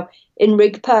 but, in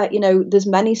Rigpa, there's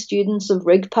many students of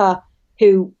Rigpa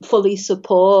who fully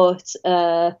support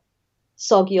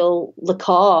Sogyal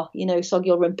Lakar,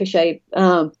 Sogyal Rinpoche.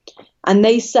 And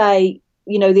they say,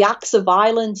 the acts of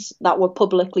violence that were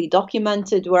publicly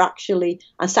documented were actually,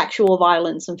 and sexual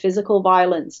violence and physical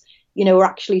violence, were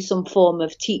actually some form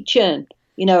of teaching,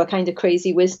 a kind of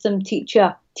crazy wisdom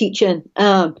teaching.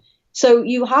 So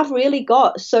you have really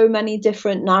got so many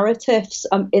different narratives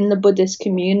in the Buddhist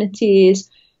communities,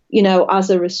 as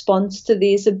a response to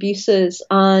these abuses.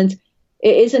 And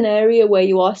it is an area where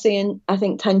you are seeing, I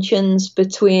think, tensions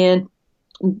between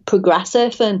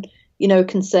progressive and,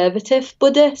 conservative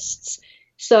Buddhists.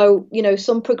 So,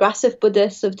 some progressive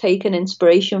Buddhists have taken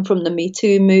inspiration from the Me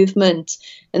Too movement,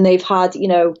 and they've had,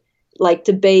 like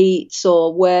debates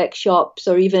or workshops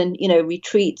or even,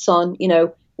 retreats on,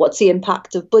 what's the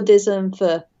impact of Buddhism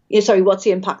what's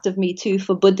the impact of Me Too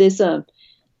for Buddhism?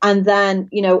 And then,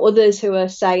 others who are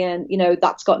saying,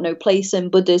 that's got no place in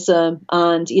Buddhism,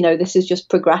 and, this is just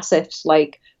progressives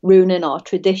like ruining our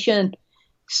tradition.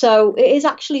 So it is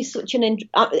actually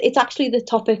it's actually the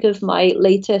topic of my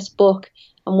latest book.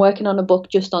 I'm working on a book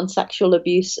just on sexual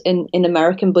abuse in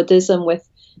American Buddhism with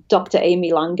Dr.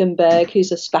 Amy Langenberg,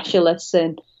 who's a specialist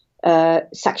in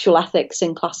sexual ethics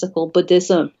in classical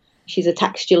Buddhism. She's a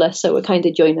textualist, so we're kind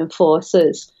of joining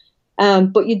forces.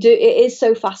 But it is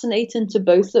so fascinating to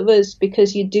both of us,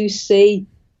 because you do see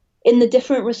in the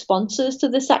different responses to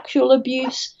the sexual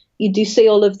abuse, you do see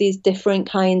all of these different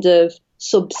kind of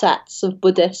subsets of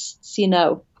Buddhists,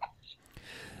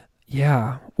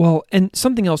 Yeah. Well, and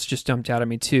something else just jumped out at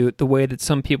me too, the way that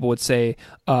some people would say,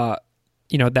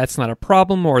 that's not a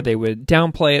problem, or they would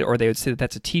downplay it, or they would say that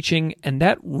that's a teaching. And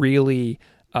that really,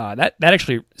 that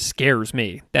actually scares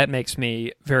me. That makes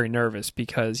me very nervous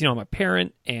because, I'm a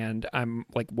parent, and I'm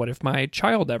like, what if my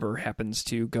child ever happens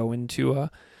to go into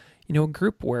a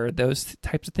group where those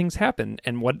types of things happen?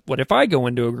 And what if I go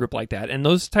into a group like that? And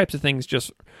those types of things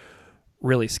just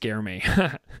really scare me.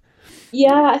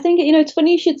 Yeah, I think, it's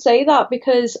funny you should say that,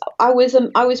 because I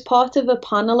was part of a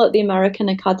panel at the American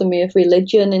Academy of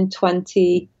Religion in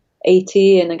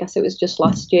 2018. I guess it was just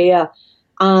last year.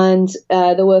 And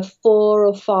there were 4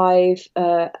 or 5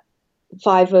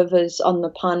 of us on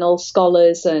the panel,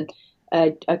 scholars and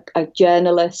a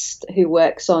journalist who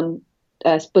works on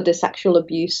Buddhist sexual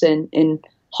abuse in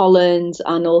Holland,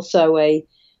 and also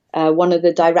one of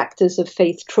the directors of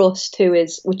Faith Trust,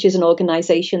 which is an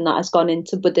organization that has gone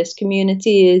into Buddhist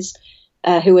communities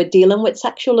who are dealing with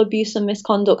sexual abuse and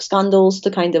misconduct scandals,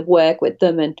 to kind of work with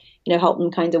them and, help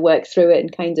them kind of work through it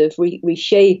and kind of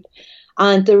reshape.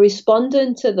 And the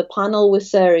respondent to the panel was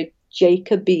Sarah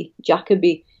Jacoby.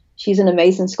 She's an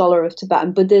amazing scholar of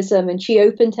Tibetan Buddhism, and she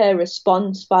opened her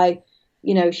response by,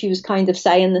 she was kind of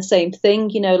saying the same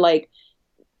thing, like,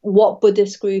 what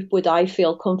Buddhist group would I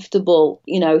feel comfortable,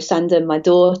 sending my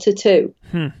daughter to?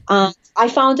 And I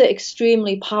found it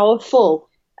extremely powerful.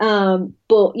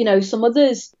 But, some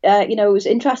others, it was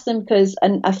interesting because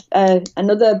a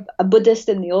Buddhist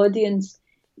in the audience,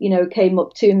 came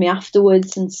up to me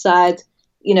afterwards and said,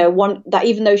 that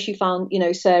even though she found,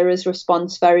 Sarah's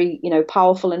response very,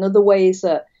 powerful in other ways,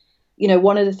 that,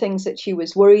 one of the things that she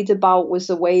was worried about was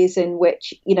the ways in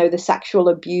which, the sexual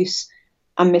abuse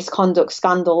and misconduct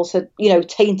scandals had,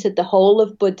 tainted the whole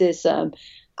of Buddhism,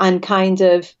 and kind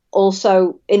of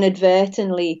also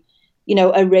inadvertently,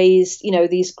 erased,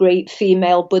 these great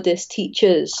female Buddhist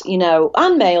teachers,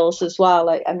 and males as well.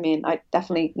 I mean, I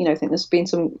definitely, think there's been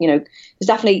some, there's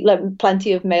definitely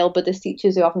plenty of male Buddhist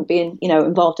teachers who haven't been,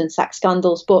 involved in sex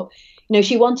scandals. But,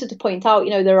 she wanted to point out,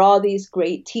 there are these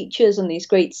great teachers and these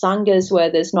great sanghas where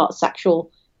there's not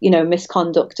sexual,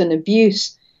 misconduct and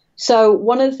abuse. So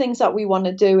one of the things that we want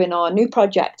to do in our new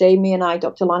project, Amy and I,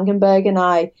 Dr. Langenberg and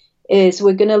I, is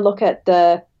we're going to look at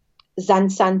the Zen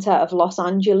Center of Los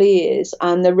Angeles,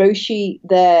 and the Roshi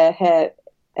there, her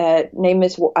name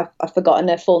is, I've forgotten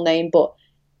her full name, but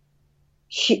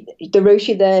the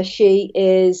Roshi there,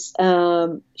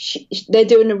 they're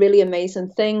doing a really amazing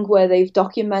thing where they've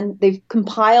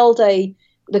compiled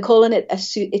they're calling it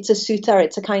it's a sutta,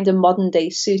 it's a kind of modern day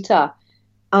sutta,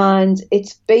 and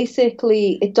it's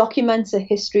basically, it documents a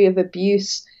history of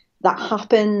abuse that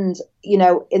happened,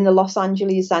 in the Los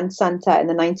Angeles Zen Center in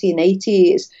the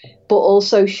 1980s, but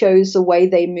also shows the way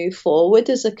they move forward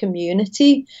as a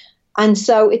community. And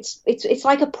so it's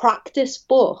like a practice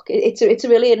book. It's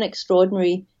really an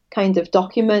extraordinary kind of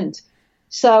document.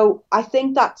 So I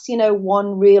think that's,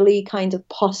 one really kind of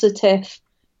positive,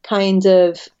 kind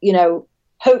of,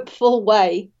 hopeful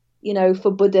way,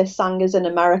 for Buddhist sanghas in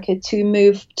America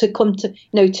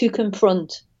to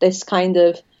confront this kind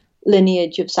of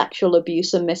lineage of sexual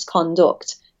abuse and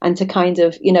misconduct, and to kind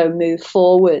of, move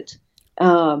forward.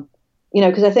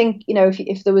 Because I think,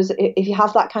 if you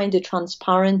have that kind of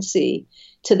transparency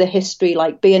to the history,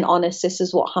 like being honest, this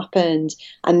is what happened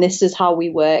and this is how we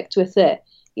worked with it.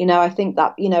 I think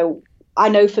that, I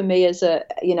know for me as a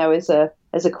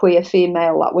queer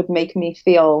female, that would make me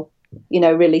feel,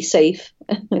 really safe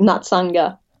in that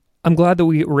sangha. I'm glad that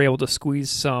we were able to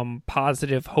squeeze some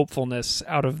positive hopefulness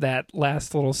out of that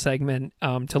last little segment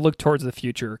to look towards the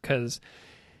future. Because,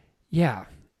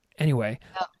 anyway,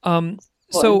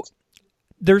 so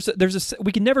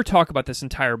we can never talk about this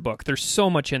entire book. There's so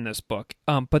much in this book,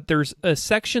 but there's a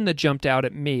section that jumped out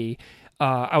at me.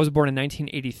 I was born in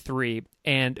 1983,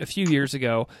 and a few years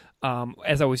ago,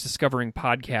 as I was discovering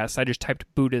podcasts, I just typed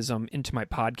Buddhism into my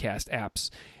podcast apps,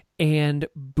 and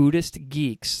Buddhist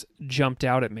Geeks jumped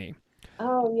out at me.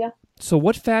 Oh, yeah. So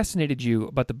what fascinated you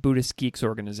about the Buddhist Geeks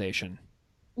organization?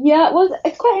 Yeah, well,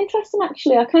 it's quite interesting,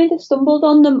 actually. I kind of stumbled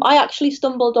on them. I actually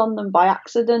stumbled on them by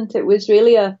accident. It was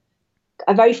really a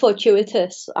very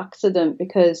fortuitous accident,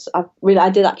 because I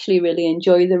did actually really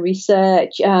enjoy the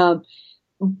research.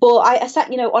 But I said,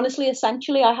 honestly,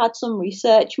 essentially, I had some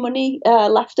research money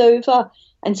left over.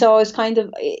 And so I was kind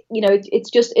of,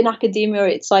 it's just in academia,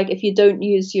 it's like if you don't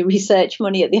use your research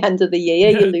money at the end of the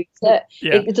year, you lose it.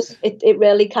 Yeah. It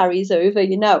rarely carries over,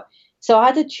 So I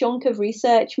had a chunk of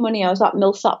research money. I was at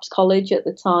Millsaps College at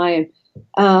the time.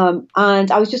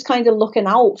 And I was just kind of looking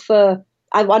out for,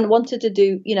 I wanted to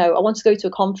do, I wanted to go to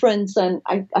a conference, and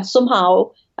I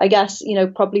somehow, I guess,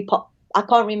 probably I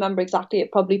can't remember exactly,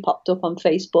 it probably popped up on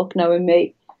Facebook, knowing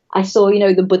me. I saw,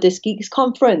 the Buddhist Geeks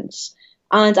conference.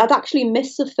 And I'd actually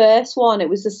missed the first one. It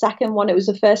was the second one. It was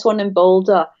the first one in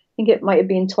Boulder. I think it might have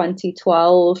been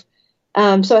 2012.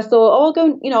 So I thought, I'll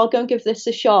go and give this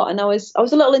a shot. And I was a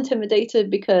little intimidated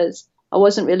because I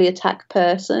wasn't really a tech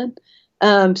person.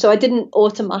 So I didn't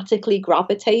automatically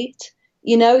gravitate,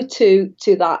 to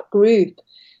that group.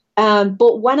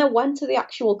 But when I went to the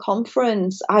actual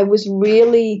conference, I was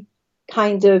really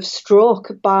kind of struck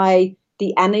by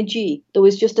the energy. There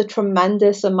was just a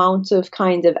tremendous amount of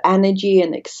kind of energy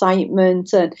and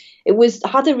excitement, and it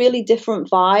had a really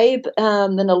different vibe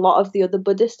than a lot of the other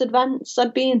Buddhist events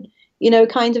I'd been,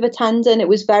 kind of attending. There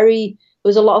was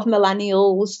a lot of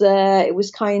millennials there. It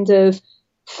was kind of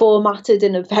formatted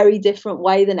in a very different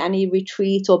way than any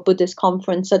retreat or Buddhist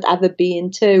conference I'd ever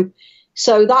been to.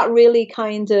 So that really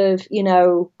kind of,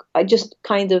 I just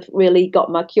kind of really got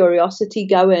my curiosity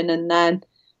going, and then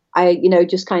I,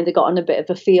 just kind of got on a bit of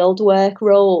a field work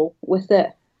role with it.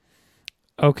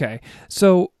 Okay.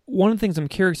 So one of the things I'm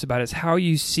curious about is how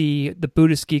you see the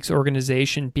Buddhist Geeks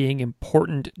organization being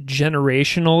important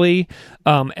generationally,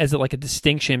 as like a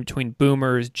distinction between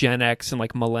boomers, Gen X, and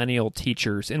like millennial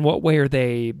teachers. In what way are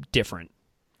they different?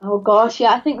 Oh, gosh.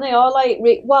 Yeah, I think they are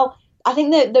I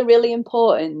think they're really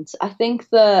important. I think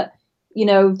that,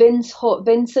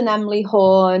 Vince and Emily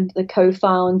Horn, the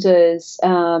co-founders,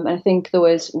 and I think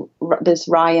there's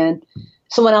Ryan,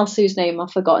 someone else whose name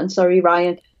I've forgotten. Sorry,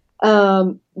 Ryan.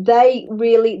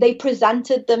 They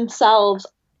presented themselves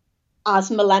as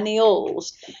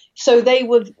millennials. So they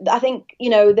were, I think,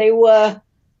 they were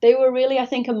really, I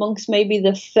think, amongst maybe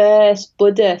the first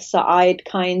Buddhists that I'd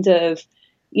kind of,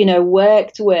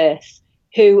 worked with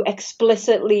who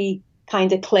explicitly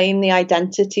kind of claim the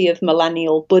identity of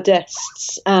millennial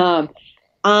Buddhists. And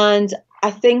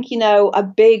I think, a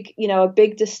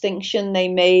big distinction they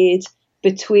made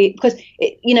between, because,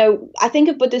 I think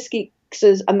of Buddhist geeks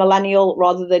as a millennial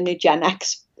rather than a Gen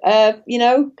X,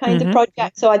 kind of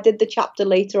project. So I did the chapter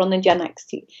later on the Gen X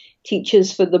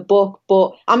teachers for the book,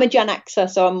 but I'm a Gen Xer,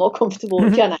 so I'm more comfortable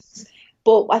with Gen X.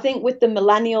 But I think with the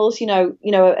millennials,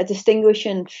 a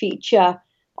distinguishing feature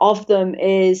of them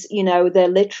is, their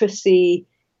literacy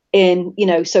in,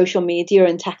 social media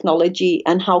and technology,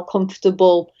 and how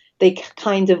comfortable they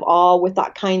kind of are with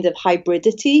that kind of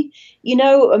hybridity,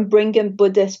 and bringing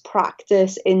Buddhist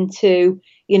practice into,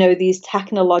 these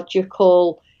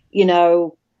technological,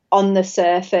 on the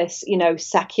surface,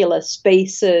 secular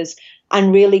spaces,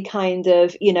 and really kind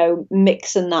of,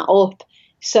 mixing that up.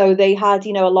 So they had,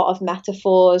 a lot of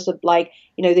metaphors of like,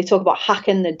 they talk about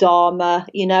hacking the Dharma,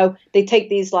 they take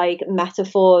these like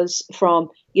metaphors from,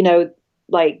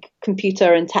 like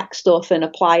computer and tech stuff and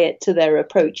apply it to their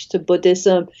approach to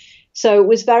Buddhism. So it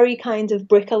was very kind of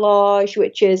bricolage,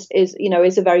 which is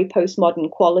a very postmodern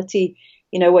quality,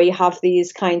 where you have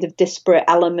these kind of disparate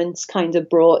elements kind of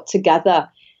brought together.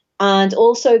 And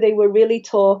also they were really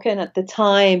talking at the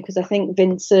time, because I think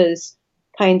Vince has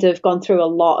kind of gone through a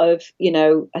lot of,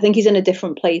 I think he's in a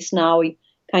different place now. He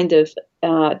kind of,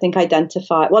 I think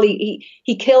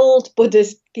he killed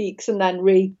Buddhist geeks and then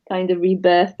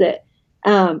rebirthed it.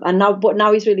 And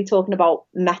now he's really talking about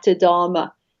meta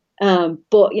dharma.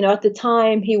 But, at the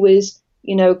time he was,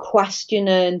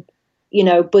 questioning,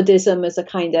 Buddhism as a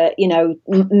kind of,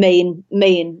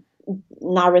 main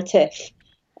narrative.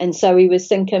 And so he was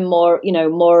thinking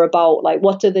more about like,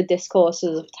 what do the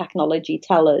discourses of technology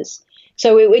tell us?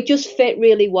 So it just fit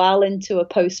really well into a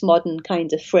postmodern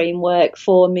kind of framework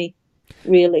for me,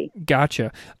 really.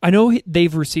 Gotcha. I know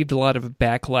they've received a lot of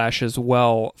backlash as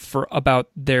well about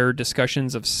their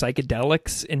discussions of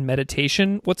psychedelics in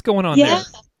meditation. What's going on there?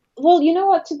 Well, you know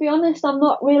what, to be honest, I'm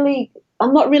not really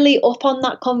up on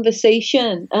that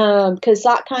conversation, because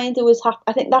that kind of was,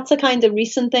 I think that's a kind of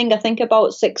recent thing. I think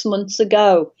about 6 months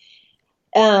ago,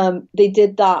 they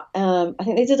did that. I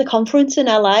think they did a conference in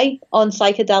LA on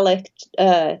psychedelic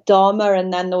Dharma,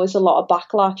 and then there was a lot of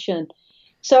backlash. And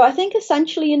so I think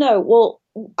essentially, and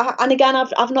again,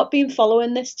 I've not been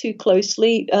following this too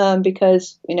closely,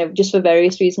 because, just for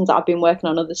various reasons, I've been working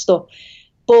on other stuff.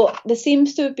 But there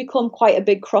seems to have become quite a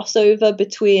big crossover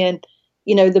between,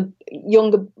 the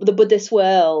Buddhist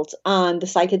world and the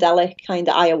psychedelic kind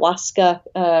of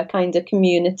ayahuasca kind of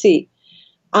community.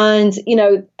 And,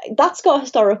 that's got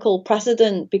historical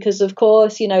precedent because, of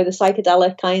course, the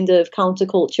psychedelic kind of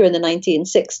counterculture in the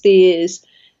 1960s,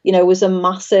 was a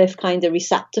massive kind of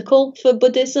receptacle for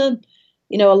Buddhism.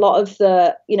 A lot of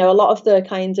the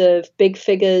kind of big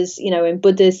figures, in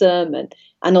Buddhism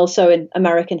and also in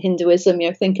American Hinduism,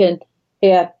 thinking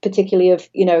here particularly of,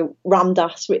 Ram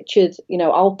Dass, Richard,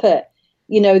 Alpert,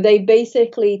 they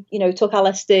basically, took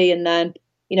LSD and then,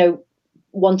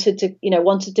 wanted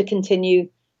to continue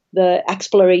the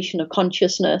exploration of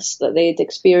consciousness that they'd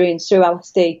experienced through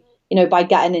LSD, by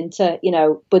getting into,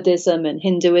 Buddhism and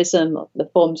Hinduism, the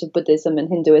forms of Buddhism and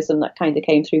Hinduism that kind of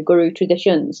came through guru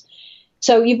traditions.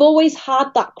 So you've always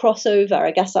had that crossover. I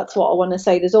guess that's what I want to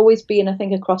say. There's always been, I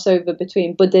think, a crossover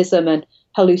between Buddhism and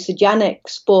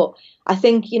hallucinogenics. But I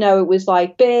think, it was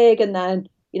like big, and then,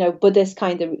 Buddhists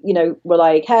kind of, were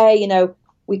like, hey,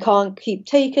 we can't keep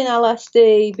taking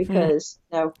LSD because,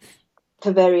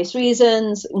 for various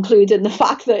reasons, including the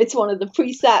fact that it's one of the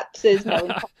precepts is no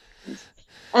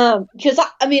intoxicants. Because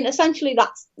essentially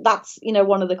that's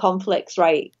one of the conflicts,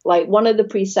 right? Like one of the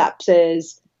precepts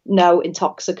is no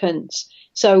intoxicants.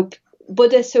 So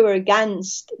Buddhists who are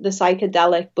against the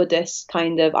psychedelic Buddhist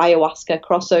kind of ayahuasca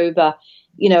crossover,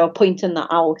 are pointing that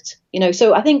out.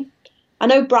 So I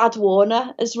know Brad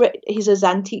Warner he's a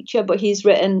Zen teacher, but he's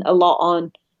written a lot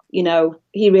on,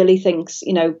 he really thinks,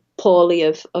 poorly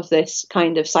of this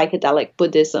kind of psychedelic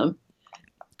Buddhism.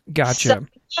 Gotcha.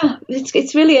 So,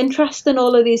 it's really interesting,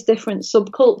 all of these different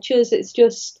subcultures. It's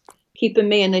just keeping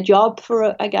me in a job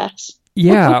I guess.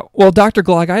 Yeah. Well, Dr.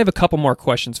 Glog, I have a couple more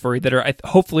questions for you that are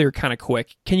hopefully are kind of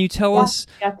quick. Can you tell us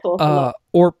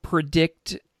or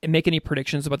make any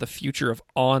predictions about the future of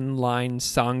online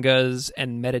sanghas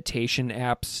and meditation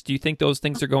apps? Do you think those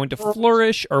things are going to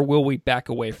flourish, or will we back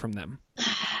away from them?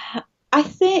 I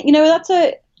think,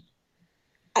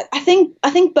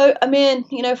 I think both.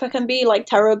 If I can be like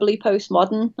terribly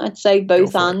postmodern, I'd say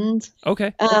both and.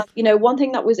 Okay. One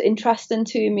thing that was interesting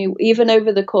to me, even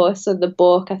over the course of the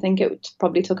book, I think it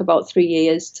probably took about 3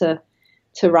 years to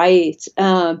write.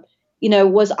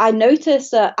 was I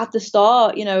noticed that at the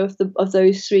start, of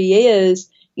those 3 years,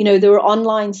 there were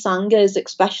online sanghas,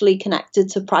 especially connected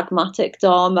to pragmatic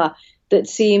dharma, that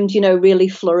seemed, really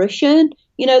flourishing.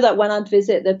 That when I'd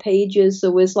visit the pages,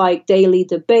 there was like daily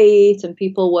debate and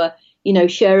people were,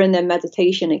 sharing their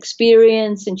meditation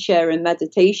experience and sharing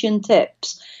meditation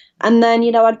tips. And then,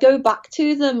 I'd go back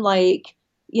to them like,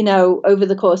 over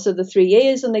the course of the 3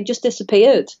 years, and they just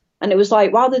disappeared. And it was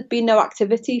like, wow, there'd been no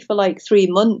activity for like 3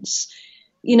 months,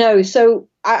 so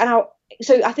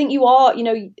I think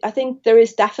I think there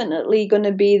is definitely going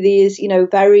to be these,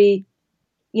 very,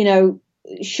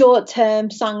 short-term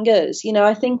sanghas.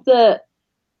 I think that,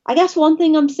 I guess one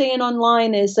thing I'm seeing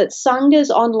online is that sanghas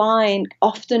online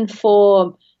often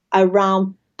form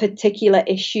around particular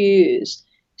issues.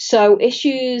 So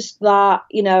issues that,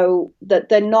 that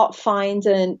they're not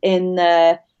finding in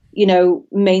their,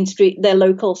 mainstream, their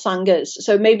local sanghas.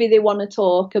 So maybe they want to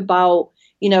talk about,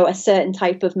 a certain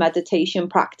type of meditation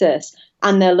practice,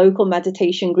 and their local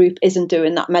meditation group isn't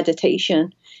doing that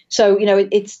meditation. So,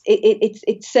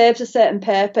 it serves a certain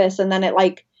purpose, and then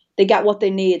they get what they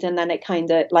need, and then it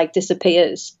kind of like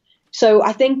disappears. So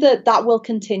I think that will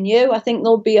continue. I think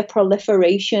there'll be a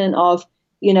proliferation of,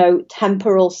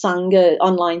 temporal sangha,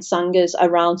 online sanghas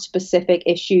around specific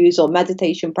issues or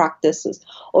meditation practices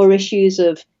or issues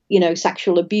of,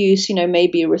 sexual abuse,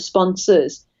 maybe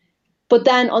responses. But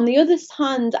then on the other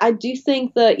hand, I do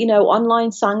think that, online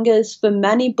sanghas for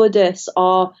many Buddhists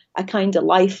are a kind of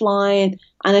lifeline.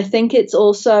 And I think it's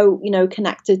also,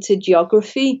 connected to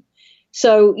geography.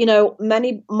 So,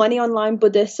 many online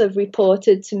Buddhists have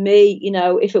reported to me,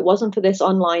 if it wasn't for this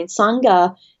online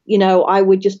sangha, I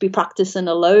would just be practicing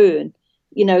alone.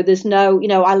 There's no,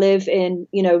 I live in,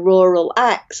 rural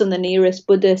X, and the nearest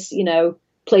Buddhist,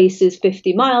 place is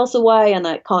 50 miles away, and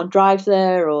I can't drive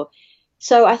there.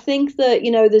 So I think that,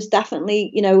 there's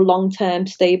definitely, long-term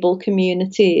stable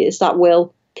communities that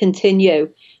will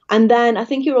continue. And then I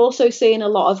think you're also seeing a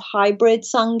lot of hybrid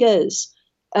sanghas,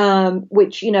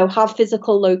 which, have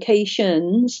physical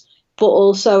locations, but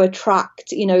also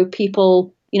attract,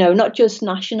 people, not just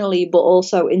nationally, but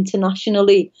also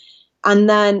internationally. And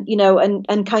then,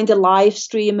 and kind of live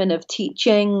streaming of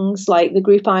teachings, like the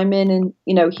group I'm in,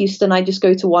 Houston. I just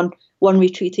go to one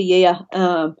retreat a year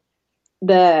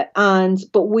there.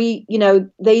 But we,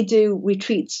 they do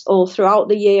retreats all throughout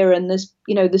the year. And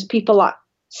there's people like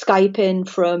Skype in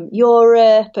from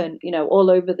Europe and,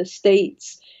 all over the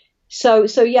States. So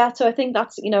I think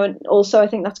that's, and also I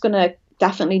think that's going to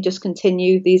definitely just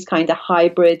continue these kind of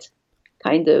hybrid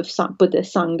kind of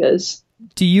Buddhist sanghas.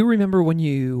 Do you remember when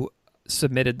you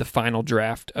submitted the final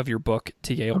draft of your book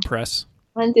to Yale Press?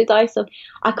 When did I submit?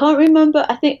 I can't remember.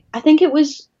 I think it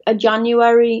was a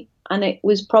January, and it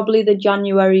was probably the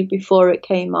January before it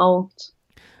came out.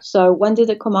 So when did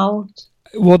it come out?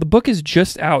 Well, the book is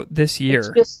just out this year. It's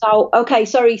just out. Okay,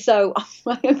 sorry. So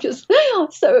I'm just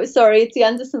so sorry. It's the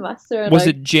end of semester. Was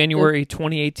it January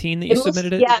 2018 that you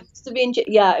submitted it? Yeah, it must have been.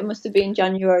 Yeah, it must have been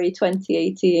January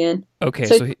 2018. Okay,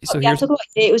 so here's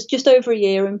it was just over a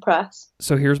year in press.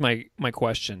 So here's my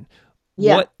question.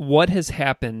 Yeah. What has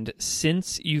happened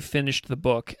since you finished the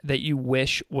book that you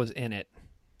wish was in it?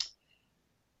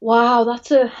 Wow,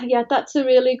 that's a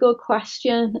really good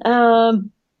question.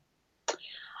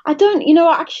 I don't,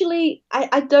 actually,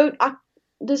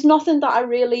 there's nothing that I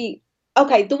really,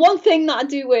 okay, the one thing that I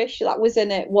do wish that was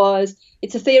in it was,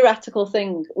 it's a theoretical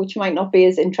thing, which might not be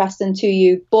as interesting to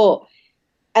you, but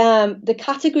the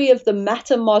category of the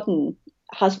meta-modern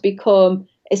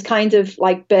is kind of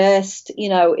like burst,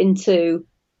 into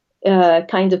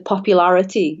kind of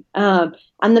popularity. And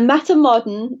the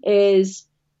meta-modern is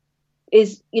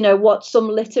what some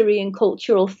literary and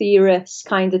cultural theorists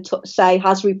kind of say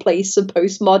has replaced the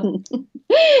postmodern.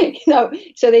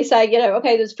 So they say,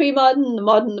 okay, there's pre-modern, the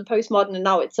modern, the postmodern, and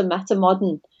now it's a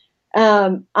meta-modern.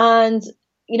 And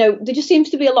there just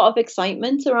seems to be a lot of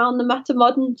excitement around the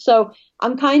meta-modern. So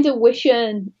I'm kind of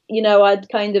wishing, I'd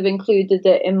kind of included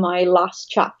it in my last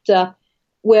chapter,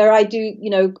 where I do,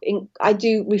 I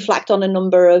do reflect on a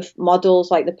number of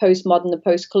models like the postmodern, the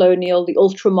post-colonial, the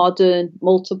ultra-modern,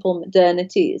 multiple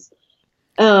modernities.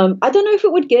 I don't know if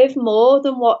it would give more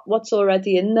than what's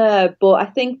already in there, but I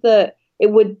think that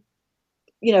it would,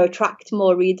 attract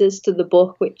more readers to the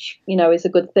book, which, is a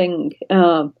good thing.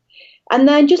 And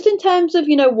then just in terms of,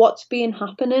 what's been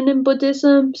happening in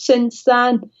Buddhism since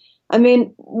then, I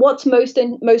mean, what's most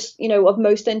of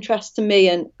most interest to me,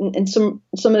 and some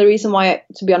of the reason why,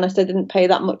 to be honest, I didn't pay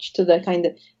that much to the kind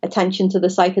of attention to the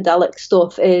psychedelic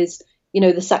stuff is,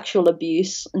 the sexual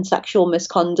abuse and sexual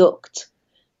misconduct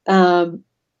kind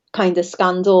of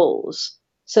scandals.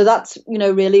 So that's,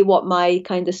 really what my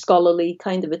kind of scholarly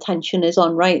kind of attention is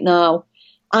on right now.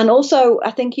 And also,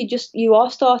 I think you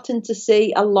are starting to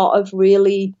see a lot of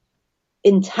really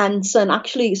intense and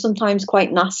actually sometimes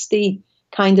quite nasty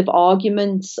kind of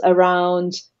arguments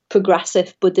around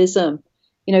progressive Buddhism.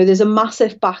 There's a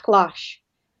massive backlash.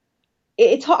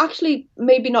 It's actually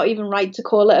maybe not even right to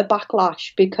call it a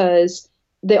backlash, because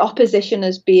the opposition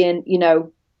has been,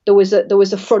 there was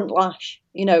a front lash,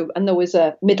 and there was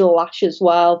a middle lash as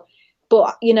well.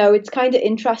 But, it's kind of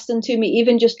interesting to me,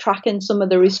 even just tracking some of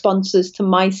the responses to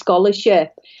my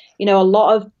scholarship. A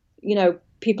lot of,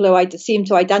 people who seem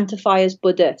to identify as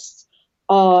Buddhists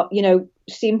are,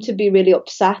 seem to be really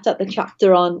upset at the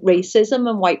chapter on racism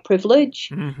and white privilege.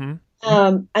 Mm-hmm.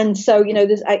 And so,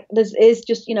 there's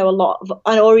just, a lot of,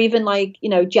 or even like,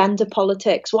 gender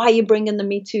politics. Why are you bringing the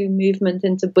Me Too movement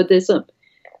into Buddhism?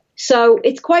 So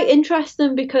it's quite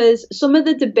interesting, because some of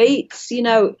the debates,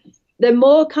 they're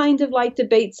more kind of like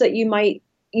debates that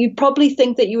you'd probably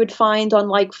think that you would find on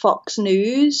like Fox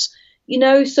News,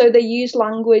 so they use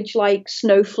language like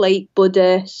snowflake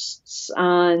Buddhists,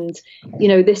 and,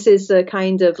 this is a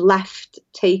kind of leftist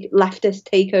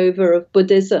takeover of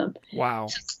Buddhism. Wow.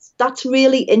 That's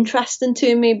really interesting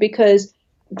to me, because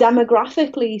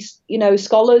demographically,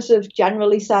 scholars have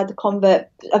generally said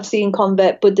I've seen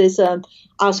convert Buddhism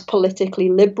as politically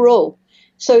liberal.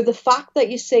 So the fact that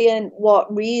you're seeing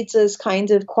what reads as kind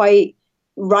of quite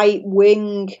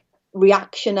right-wing,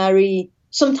 reactionary,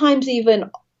 sometimes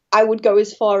even I would go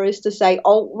as far as to say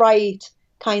alt-right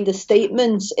kind of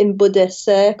statements in Buddhist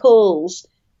circles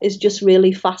is just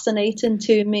really fascinating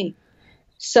to me.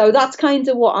 So that's kind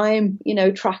of what I'm,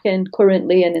 tracking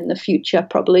currently and in the future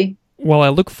probably. Well, I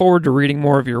look forward to reading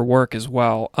more of your work as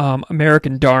well.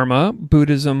 American Dharma,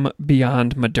 Buddhism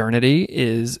Beyond Modernity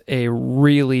is a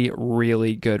really,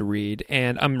 really good read,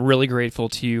 and I'm really grateful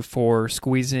to you for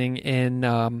squeezing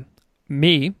in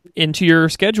me into your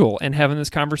schedule and having this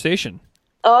conversation.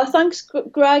 Oh, thanks,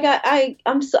 Greg.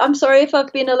 I'm sorry if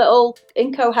I've been a little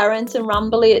incoherent and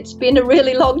rambly. It's been a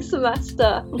really long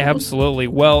semester. Absolutely.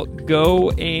 Well, go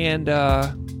and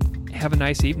have a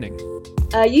nice evening.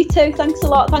 You too. Thanks a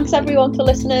lot. Thanks, everyone, for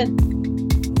listening.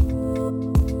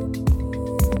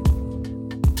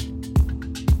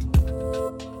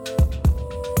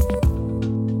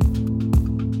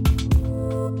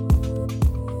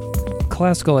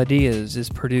 Classical Ideas is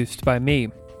produced by me,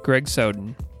 Greg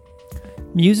Soden.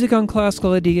 Music on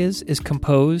Classical Ideas is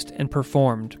composed and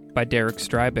performed by Derek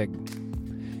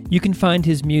Strybig. You can find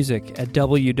his music at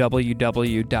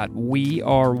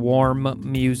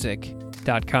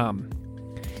www.wearewarmmusic.com.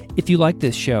 If you like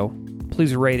this show,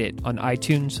 please rate it on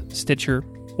iTunes, Stitcher,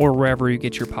 or wherever you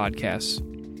get your podcasts.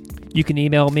 You can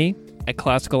email me at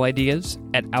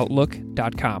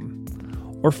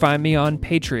classicalideas@outlook.com or find me on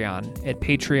Patreon at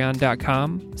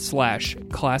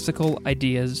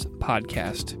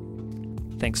patreon.com/classicalideaspodcast.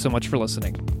 Thanks so much for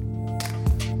listening.